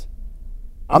was,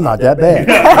 "I'm not that bad."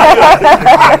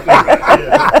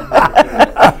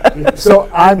 So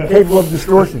I'm capable of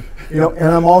distortion, you know, and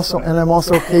I'm also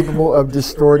capable of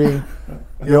distorting,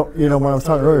 you know, when I was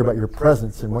talking earlier about your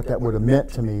presence and what that would have meant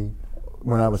to me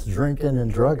when I was drinking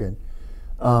and drugging,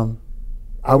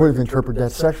 I would have interpreted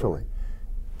that sexually.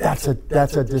 That's a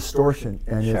distortion,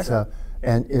 and sure.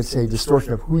 It's a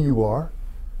distortion of who you are,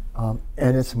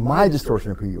 and it's my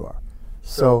distortion of who you are.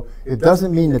 So it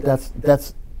doesn't mean that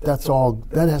that's all,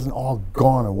 that hasn't all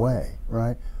gone away,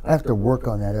 right? I have to work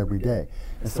on that every day.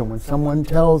 And so when someone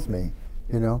tells me,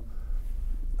 you know,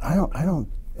 I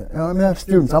have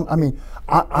students.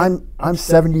 I'm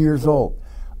 70 years old.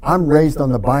 I'm raised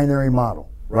on the binary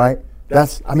model, right?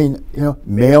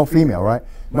 Male, female, right?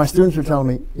 My students are telling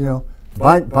me, you know,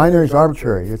 binary is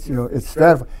arbitrary. It's, you know, it's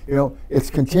stratified. You know,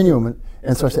 it's continuum.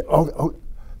 And so I say, oh,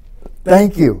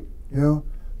 thank you. You know,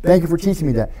 thank you for teaching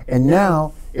me that. And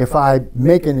now, if I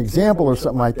make an example or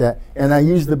something like that, and I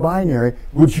use the binary,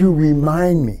 would you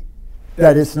remind me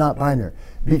that it's not binary?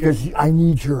 Because I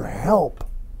need your help.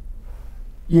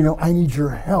 You know, I need your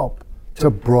help to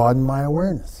broaden my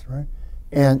awareness, right?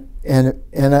 And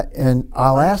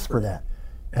I'll ask for that,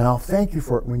 and I'll thank you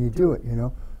for it when you do it. You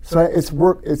know, so it's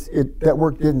work. That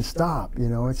work didn't stop. You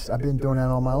know, I've been doing that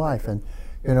all my life, and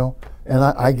you know, and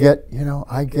I get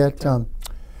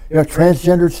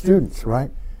transgendered students,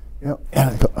 right? You know, and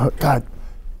I go, oh God,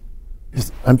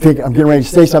 I'm getting ready to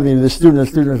say something to the student. The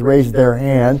student has raised their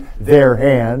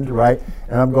hand, right?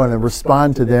 And I'm going to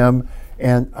respond to them.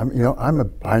 And I'm a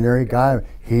binary guy.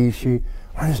 He, she.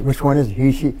 Which one is it?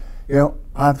 He, she? You know,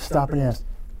 I've stopped and asked,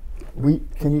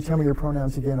 can you tell me your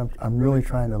pronouns again? I'm really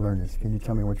trying to learn this. Can you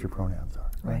tell me what your pronouns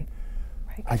are? Right.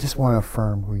 I just want to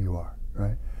affirm who you are,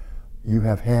 right? You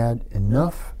have had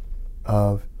enough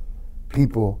of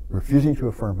people refusing to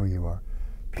affirm who you are,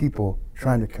 people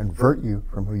trying to convert you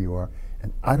from who you are,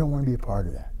 and I don't want to be a part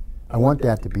of that. I want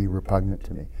that to be repugnant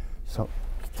to me. So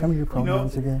tell me your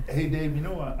pronouns again. Hey, Dave, you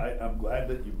know, I'm glad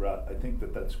that you brought, I think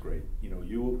that's great. You know,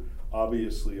 you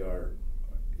obviously are,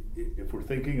 if we're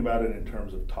thinking about it in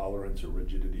terms of tolerance or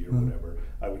rigidity or whatever,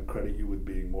 I would credit you with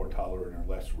being more tolerant or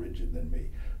less rigid than me.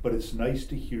 But it's nice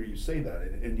to hear you say that.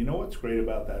 And you know what's great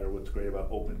about that, or what's great about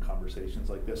open conversations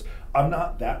like this? I'm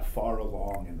not that far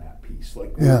along in that piece.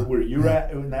 Like where you're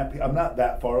at in that piece, I'm not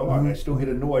that far along. I still get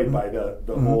annoyed by the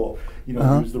whole,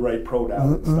 use the right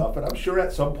pronoun and stuff. And I'm sure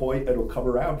at some point it'll come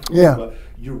around for me. But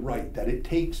you're right, that it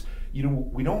takes,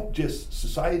 we don't just,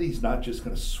 society's not just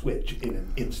going to switch in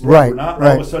an instant. We're not all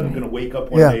of a sudden going to wake up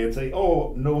one day and say,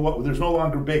 oh, no, there's no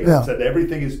longer bigots, that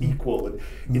everything is equal.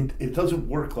 And it doesn't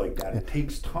work like that. It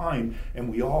takes time, and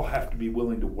we all have to be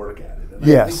willing to work at it. And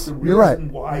I think the reason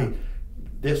why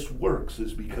this works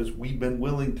is because we've been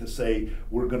willing to say,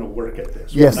 we're going to work at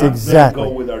this. Yes, we're not exactly. going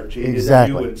to go with our jaded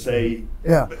view and say,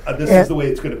 this is the way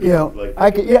it's going to be.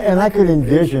 I could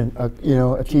envision, a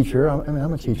teacher.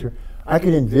 I'm a teacher. I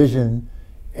could envision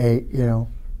that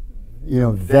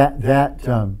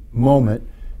moment.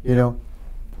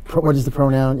 What is the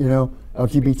pronoun?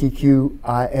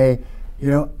 LGBTQIA.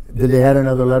 Did they add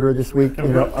another letter this week?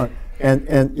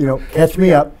 And catch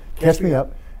me up.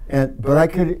 But I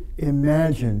could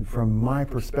imagine, from my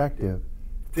perspective,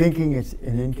 thinking it's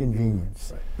an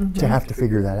inconvenience to have to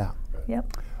figure that out.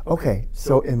 Yep. Okay,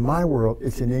 so in my world,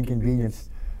 it's an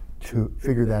inconvenience to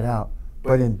figure that out.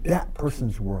 But in that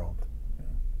person's world,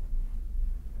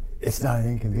 it's not an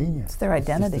inconvenience. It's their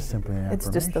identity. It's just simply an it's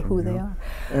just who they are.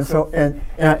 And so, and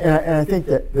I think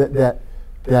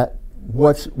that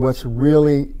what's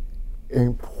really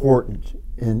important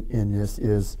in this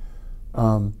is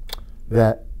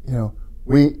that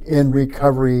we in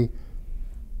recovery,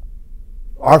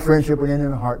 our friendship would end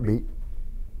in a heartbeat.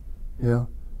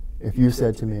 If you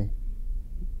said to me,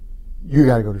 "You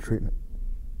got to go to treatment,"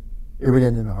 it would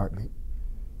end in a heartbeat.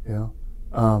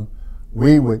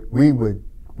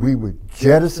 We would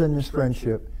jettison this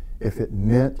friendship if it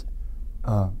meant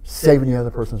saving the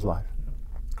other person's life,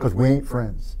 because we ain't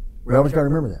friends. We always got to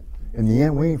remember that. In the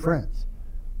end, we ain't friends.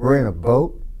 We're in a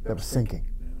boat that was sinking.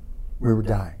 We were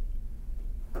dying,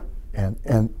 and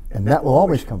that will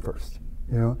always come first.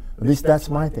 At least that's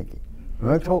my thinking.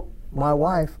 When I told my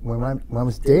wife when I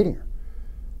was dating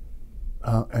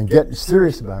her and getting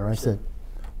serious about her, I said,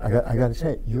 I got to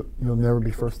say, you'll never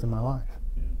be first in my life.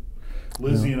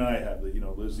 Lizzie and I have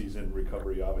Lizzie's in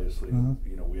recovery, obviously.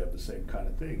 We have the same kind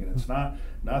of thing, and it's not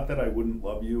that I wouldn't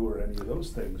love you or any of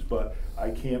those things, but I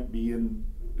can't be in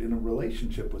a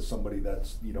relationship with somebody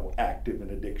that's active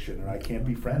in addiction, and I can't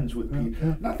be friends with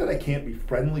people. Not that I can't be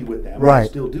friendly with them, I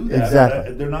still do that.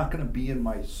 Exactly. They're not going to be in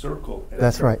my circle.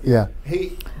 That's right. Yeah.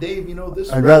 Hey, Dave,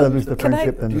 this. I'd rather lose the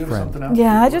friendship than the friend.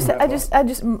 Yeah, I just.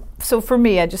 So for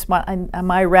me, I just want.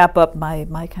 I wrap up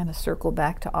my kind of circle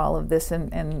back to all of this,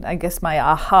 and I guess my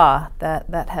aha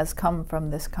that has come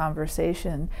from this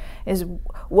conversation is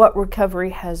what recovery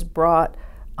has brought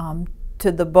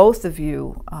to the both of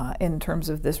you in terms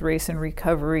of this race and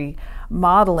recovery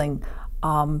modeling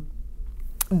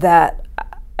that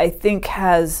I think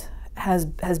has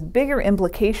bigger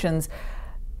implications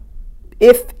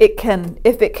if it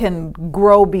can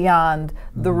grow beyond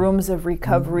the rooms of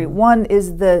recovery. One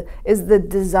is the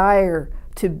desire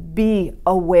to be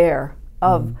aware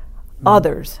of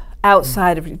others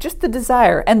outside of you, just the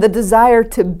desire, and the desire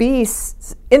to be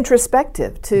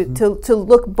introspective, to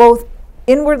look both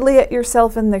inwardly at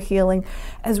yourself and their healing,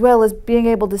 as well as being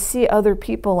able to see other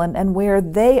people and where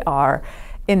they are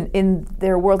in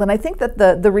their world. And I think that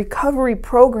the recovery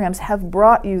programs have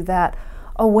brought you that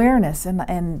awareness,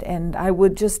 and I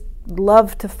would just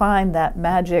love to find that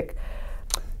magic,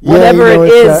 whatever it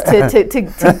is,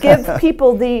 to give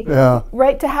people the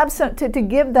right to have to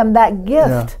give them that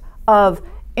gift of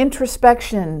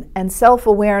introspection and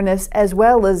self-awareness, as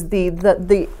well as the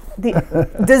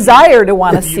desire to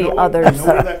want to see others. You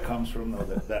know where that comes from, though?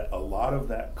 That a lot of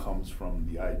that comes from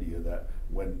the idea that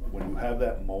when you have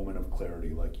that moment of clarity,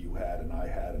 like you had and I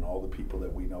had, and all the people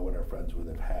that we know and our friends with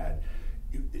have had,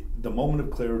 the moment of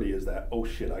clarity is that, oh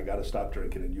shit, I got to stop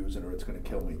drinking and using, or it's going to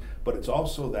kill me. But it's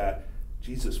also that,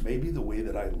 Jesus, maybe the way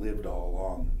that I lived all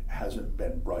along hasn't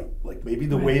been right. Like maybe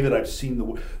the way that I've seen the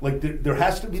world, like there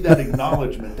has to be that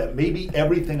acknowledgement that maybe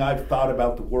everything I've thought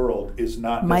about the world is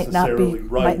not necessarily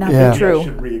right. Might not be true. I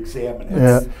should re-examine it.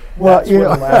 Yeah. Well,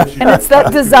 and it's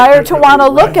that desire to want to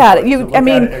look at it.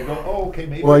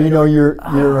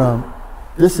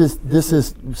 This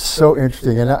is so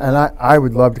interesting, and I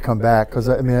would love to come back, because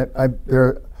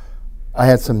I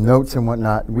had some notes and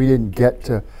whatnot. We didn't get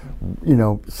to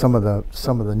some of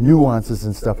the nuances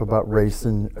and stuff about race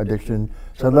and addiction,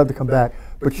 so I'd love to come back.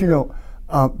 But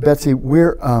Betsy,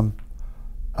 we're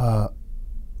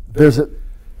there's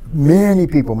many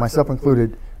people, myself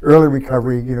included, early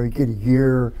recovery. You know, you get a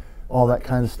year, all that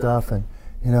kind of stuff, and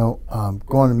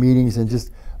going to meetings, and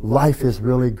just life is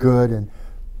really good, and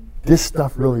this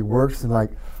stuff really works, and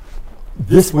like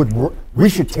this would work. We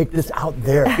should take this out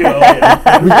there.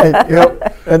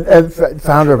 And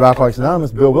founder of Alcoholics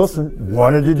Anonymous, Bill Wilson,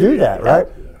 wanted to do that, right?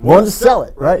 Wanted to sell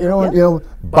it, right?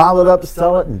 Bottle it up to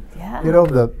sell it, and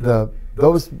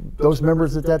those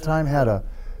members at that time had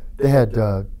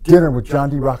dinner with John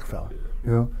D. Rockefeller,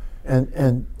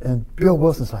 and Bill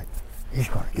Wilson's like, he's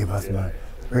going to give us money.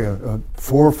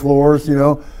 4 floors,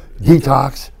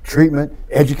 detox, treatment,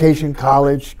 education,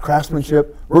 college,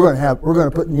 craftsmanship. We're going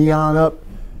to put neon up,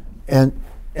 and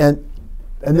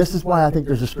this is why I think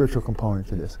there's a spiritual component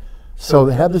to this. So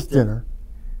they have this dinner,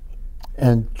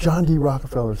 and John D.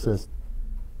 Rockefeller says,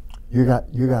 "You got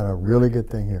a really good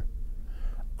thing here.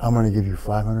 I'm going to give you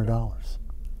 $500.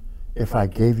 If I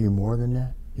gave you more than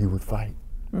that, you would fight."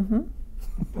 Mm-hmm.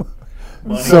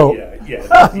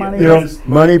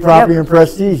 Money, property, and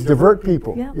prestige divert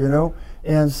people.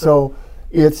 And so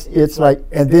it's like,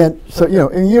 and then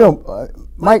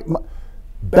Mike,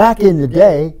 back in the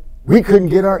day, we couldn't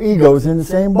get our egos in the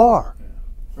same bar,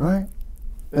 right?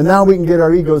 And now we can get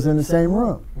our egos in the same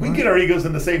room. We can get our egos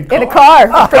in the same car. In a car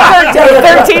for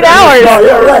 13 hours.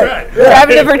 Right.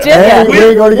 Driving to Virginia. And we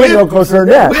ain't going to get no closer than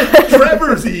that. With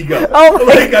Trevor's ego. Oh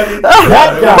my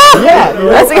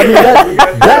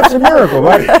that's a miracle,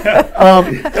 right?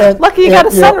 Lucky you got a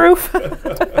sunroof.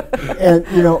 And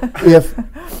if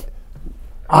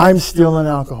I'm still an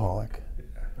alcoholic,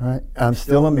 right? I'm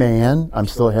still a man. I'm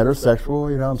still heterosexual.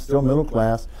 I'm still middle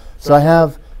class. So I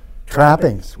have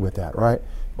trappings with that, right?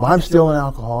 Well, I'm still an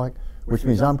alcoholic, which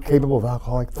means I'm capable of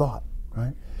alcoholic thought,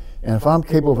 right? And if I'm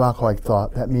capable of alcoholic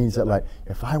thought, that means that, like,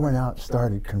 if I went out and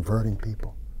started converting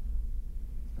people,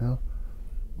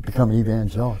 become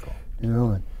evangelical,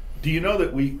 and do you know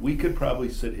that we could probably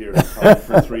sit here and talk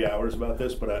for 3 hours about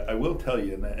this, but I will tell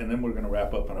you, and then we're going to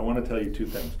wrap up, and I want to tell you 2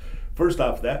 things. First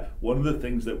off, that one of the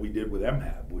things that we did with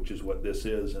MHAB, which is what this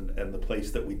is, and the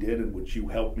place that we did, and which you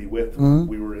helped me with when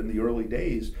we were in the early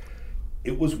days,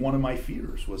 it was one of my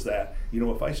fears, was that,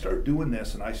 if I start doing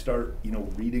this and I start,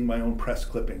 reading my own press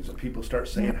clippings and people start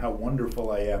saying how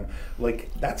wonderful I am, like,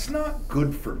 that's not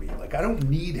good for me. Like, I don't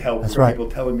need help from people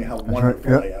telling me how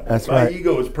wonderful I am. That's my right.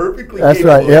 ego is perfectly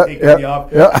capable of taking me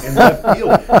off in left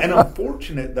field. And I'm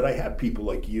fortunate that I have people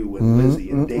like you and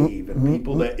Lizzie and Dave and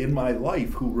people that in my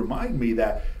life who remind me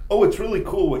that, oh, it's really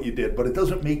cool what you did, but it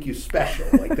doesn't make you special.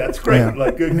 Like, that's great.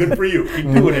 Like, good for you. Keep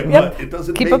doing it, but it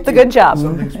doesn't Keep make up the you good job.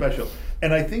 something special.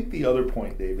 And I think the other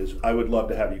point, Dave, is I would love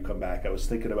to have you come back. I was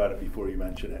thinking about it before you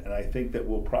mentioned it, and I think that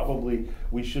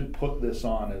we should put this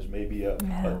on as maybe a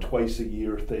twice a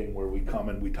year thing where we come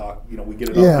and we talk, we get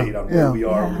an update on where we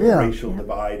are with racial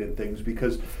divide and things,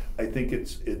 because I think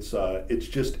it's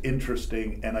just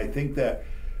interesting, and I think that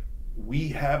we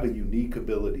have a unique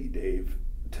ability, Dave,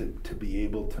 to be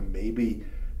able to maybe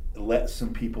let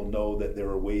some people know that there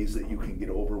are ways that you can get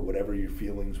over whatever your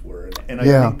feelings were. And I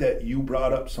think that you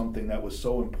brought up something that was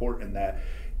so important, that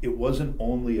it wasn't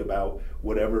only about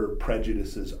whatever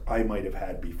prejudices I might have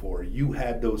had before. You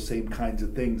had those same kinds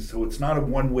of things. So it's not a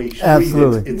one-way street.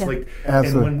 Absolutely. It's like,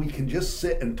 and when we can just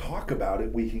sit and talk about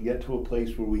it, we can get to a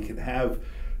place where we can have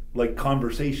like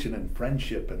conversation and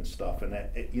friendship and stuff. And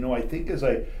I think as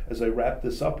I wrap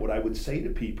this up, what I would say to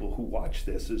people who watch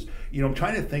this is, I'm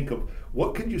trying to think of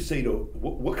what can we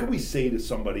say to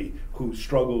somebody who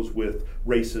struggles with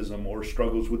racism or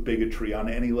struggles with bigotry on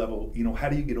any level. How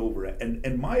do you get over it?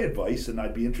 And my advice, and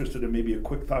I'd be interested in maybe a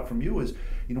quick thought from you, is,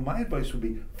 my advice would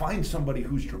be find somebody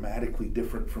who's dramatically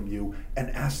different from you and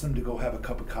ask them to go have a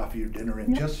cup of coffee or dinner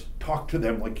and just talk to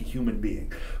them like a human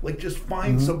being. Like, just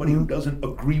find somebody who doesn't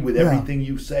agree with everything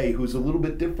you say, who's a little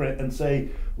bit different, and say,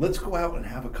 let's go out and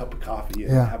have a cup of coffee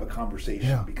and have a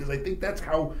conversation, because I think that's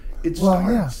how it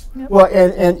starts. Well,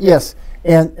 and yes,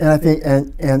 and I think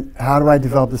and how do I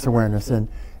develop this awareness? And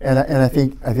I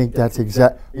think that's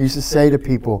exact. I used to say to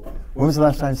people, when was the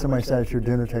last time somebody sat at your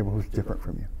dinner table who's different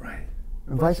from you? Right.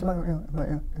 Invite somebody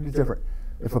who's different.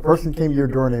 If a person came to your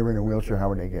door and they were in a wheelchair, how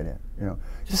would they get in?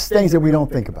 Just things that we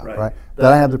don't think about, right?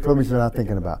 That I have the privilege of not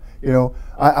thinking about.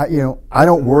 I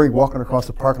don't worry walking across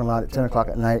the parking lot at 10 o'clock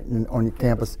at night on your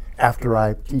campus after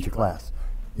I teach a class.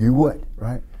 You would,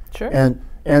 right? Sure.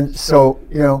 And so,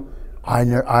 I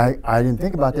didn't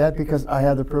think about that because I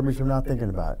have the privilege of not thinking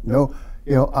about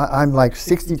it. I'm like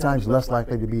 60 times less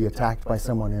likely to be attacked by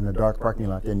someone in a dark parking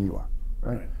lot than you are,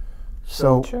 right?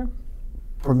 So,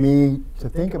 for me to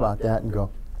think about that and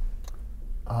go,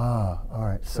 all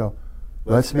right, so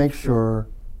let's make sure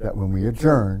that when we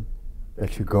adjourn,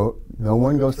 that no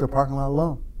one goes to the parking lot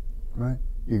alone, right?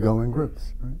 You go in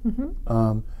groups,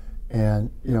 right? And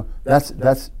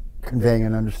that's conveying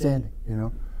an understanding,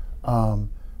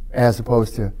 as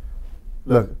opposed to,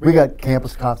 look, we got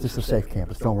campus cops. This is a safe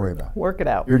campus. Don't worry about it. Work it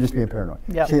out. You're just being paranoid.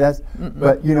 Yep. See,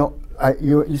 but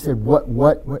you said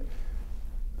what?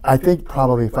 I think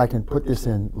probably if I can put this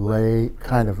in lay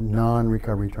kind of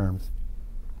non-recovery terms,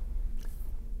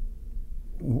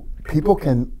 people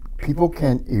can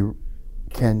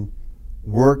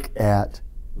work at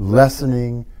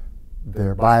lessening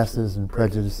their biases and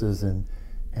prejudices and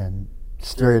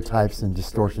stereotypes and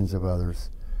distortions of others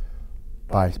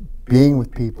by being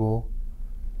with people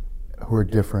who are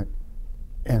different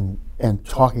and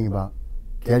talking about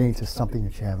getting to something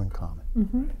that you have in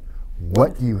common.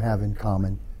 What do you have in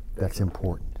common that's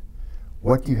important?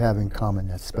 What do you have in common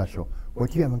that's special?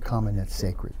 What do you have in common that's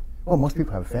sacred? Well, most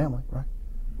people have a family, right?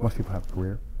 Most people have a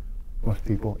career. Most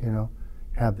people,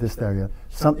 have this, that, or the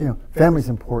other. Family's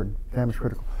important. Family's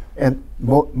critical. And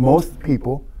most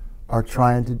people are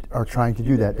trying to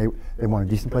do that. They want a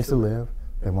decent place to live.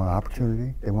 They want an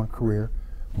opportunity. They want a career.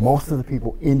 Most of the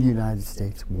people in the United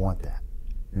States want that.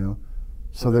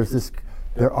 So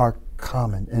there are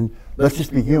common, and let's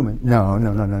just be human.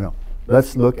 No.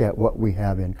 Let's look at what we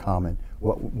have in common.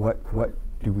 What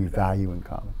do we value in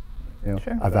common?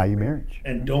 Sure. I value marriage.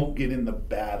 And don't get in the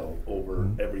battle over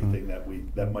everything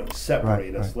that might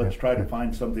separate us. Let's try to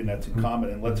find something that's in common,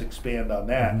 and let's expand on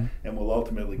that, and we'll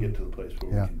ultimately get to the place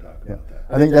where we can talk about that.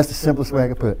 I think that's the simplest way I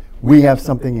could put it. We have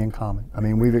something in common. I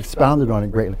mean, we've expounded on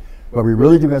it greatly, but we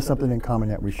really do have something in common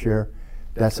that we share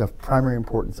that's of primary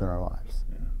importance in our lives.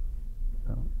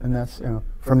 And that's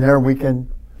from there we can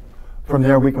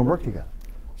work together.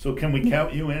 So can we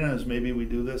count you in as maybe we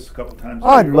do this a couple times?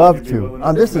 I'd love to.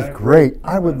 This is great.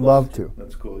 I would love to.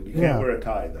 That's cool. You can't wear a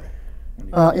tie though.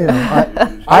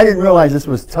 I didn't realize this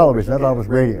was television. I thought it was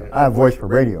radio. I have a voice for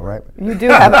radio, right? You do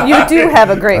have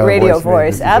a great radio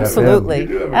voice. Absolutely.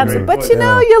 Absolutely. But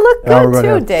you look good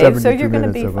too, Dave. So you're going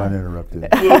to be fun. Uninterrupted.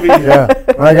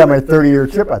 When I got my 30-year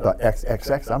trip, I thought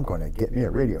XXX. I'm going to get me a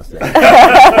radio station.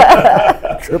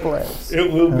 Triple X.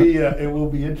 It will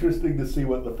be interesting to see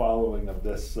what the following of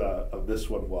this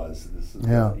one was. This is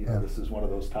this is one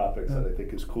of those topics that I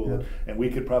think is cool, and we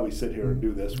could probably sit here and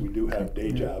do this. We do have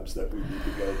day jobs that we need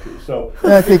to go to. So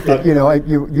and I think that you're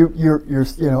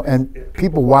and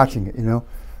people watching it.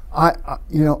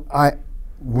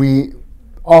 We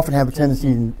often have a tendency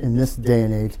in this day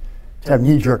and age to have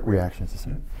knee-jerk reactions.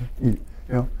 And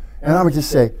I would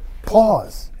just say,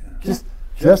 pause.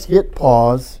 Just hit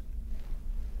pause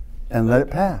and let it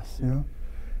pass.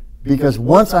 Because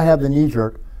once I have the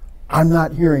knee-jerk, I'm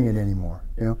not hearing it anymore.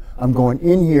 I'm going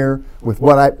in here with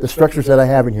the structures that I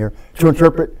have in here to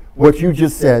interpret what you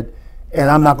just said, and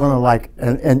I'm not going to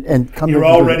and come. You're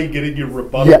already getting your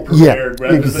rebuttal prepared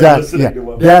rather than listening to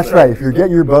what That's right. If you're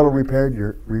getting your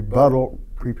rebuttal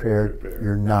prepared,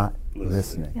 you're not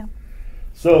listening. Yeah.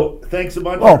 So thanks a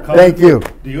bunch for coming. Thank you.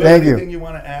 Do you have anything you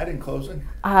want to add in closing,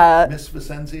 Miss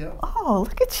Vicenzio? Oh,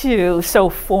 look at you, so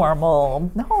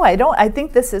formal. No, I don't. I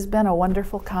think this has been a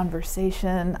wonderful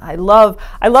conversation. I love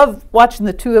watching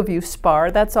the two of you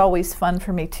spar. That's always fun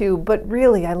for me too. But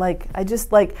really, I like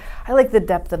the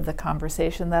depth of the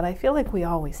conversation that I feel like we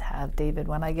always have, David.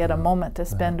 When I get a moment to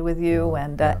spend with you,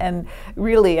 and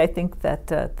really, I think that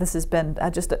this has been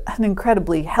just an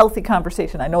incredibly healthy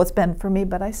conversation. I know it's been for me,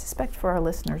 but I suspect for our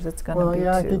listeners, it's going to be too.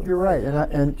 I think you're right.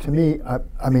 And to me,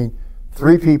 I mean,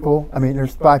 3 people. I mean,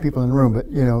 there's 5 people in the room,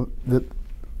 but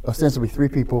ostensibly 3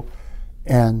 people,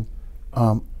 and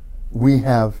we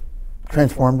have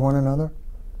transformed one another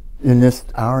in this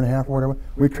hour and a half or whatever.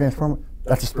 We transform.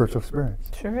 That's a spiritual experience.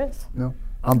 Sure is.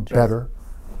 I'm better.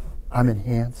 I'm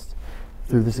enhanced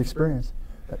through this experience.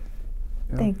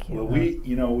 Thank you. Well, we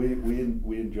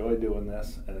enjoy doing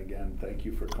this, and again, thank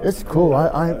you for coming. It's cool.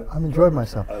 I'm enjoying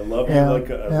myself. I love you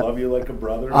like a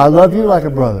brother. I love you like a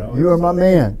brother. You are my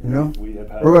man.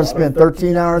 We're going to spend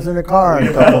 13 hours in the car.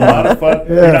 We've had a lot of fun.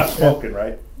 You're not smoking,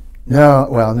 right? No.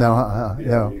 Well, no.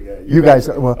 You guys.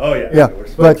 Well, oh yeah.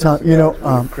 But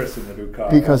Chris in the new car.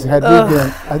 Because had we been,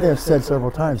 I think I've said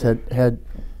several times, had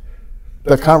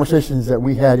the conversations that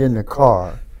we had in the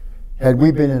car. Had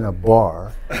we been in a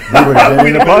bar, we would have been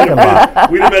in the parking lot.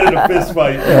 We'd have been in a fist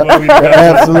fight.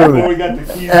 Absolutely. Before we got to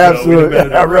Keys.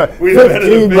 Absolutely.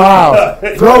 15 miles.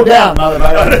 Throw down,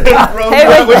 motherfucker.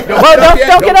 Hey, wait.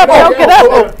 Don't get up. Don't get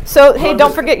up. So, hey,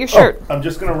 don't forget your shirt. I'm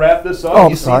just going to wrap this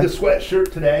up. You see the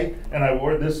sweatshirt today, and I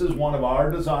wore this is one of our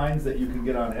designs that you can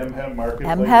get on MHAB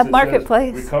Marketplace. MHAB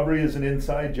Marketplace. Recovery is an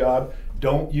inside job.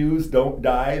 Don't use, don't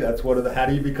die. That's one of the, how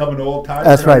do you become an old timer?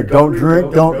 That's right. Don't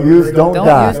drink, don't use, don't die.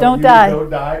 Don't use, don't die. Don't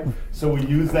die. So we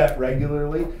use that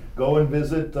regularly. go and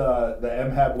visit the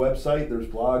MHAB website. There's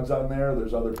blogs on there.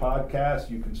 There's other podcasts.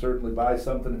 You can certainly buy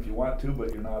something if you want to,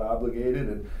 but you're not obligated.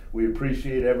 And we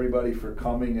appreciate everybody for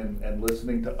coming and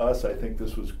listening to us. I think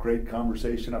this was great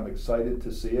conversation. I'm excited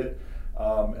to see it.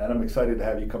 And I'm excited to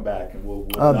have you come back, and we'll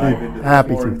dive into this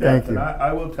more in depth. And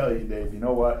I will tell you, Dave, you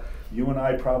know what? You and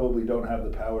I probably don't have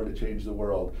the power to change the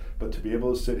world, but to be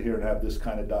able to sit here and have this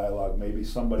kind of dialogue, maybe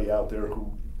somebody out there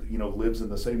who lives in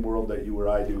the same world that you or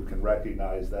I do can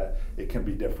recognize that it can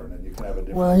be different, and you can have a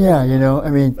different. Well, yeah, I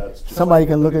mean, somebody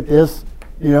can look at this,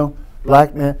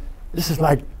 black man. This is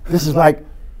like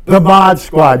the Mod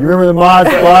Squad. You remember the Mod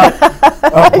Squad?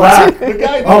 A black,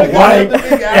 a white,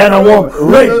 and a woman.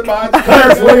 Rick,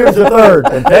 Clarence Williams III,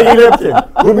 and Peggy Lipton,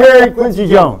 who married Quincy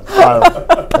Jones.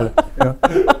 The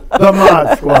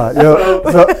Mod Squad.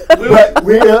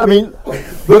 But I mean,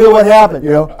 look at what happened.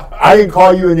 I didn't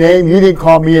call you a name. You didn't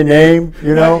call me a name.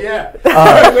 Yeah.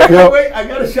 Wait! I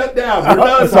gotta shut down. We're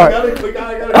done. Sorry. I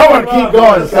want to keep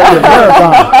going. It's like a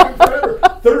marathon.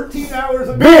 13 hours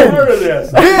of being part of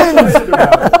this. I'm excited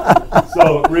about it.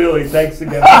 So really, thanks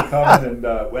again for coming,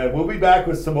 and we'll be back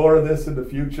with some more of this in the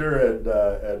future, and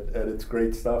it's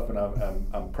great stuff, and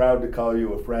I'm proud to call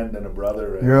you a friend and a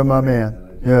brother. You're my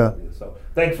man. Yeah. So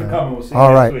thanks for coming. We'll see you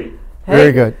All next right. week.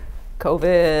 Very good.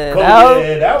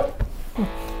 COVID out.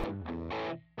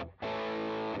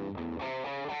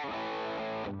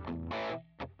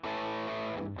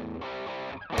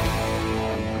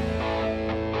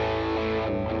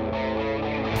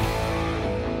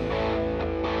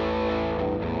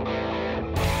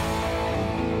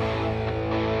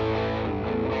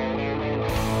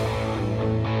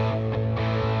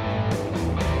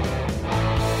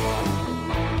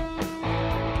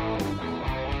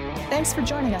 Thanks for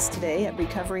joining us today at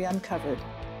Recovery Uncovered.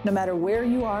 No matter where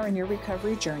you are in your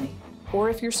recovery journey, or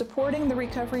if you're supporting the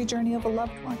recovery journey of a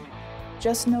loved one,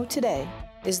 just know today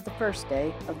is the first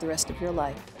day of the rest of your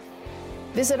life.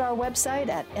 Visit our website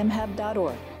at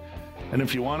mhab.org. And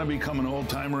if you want to become an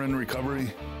old-timer in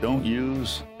recovery, don't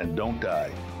use and don't die.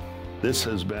 This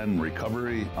has been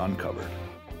Recovery Uncovered.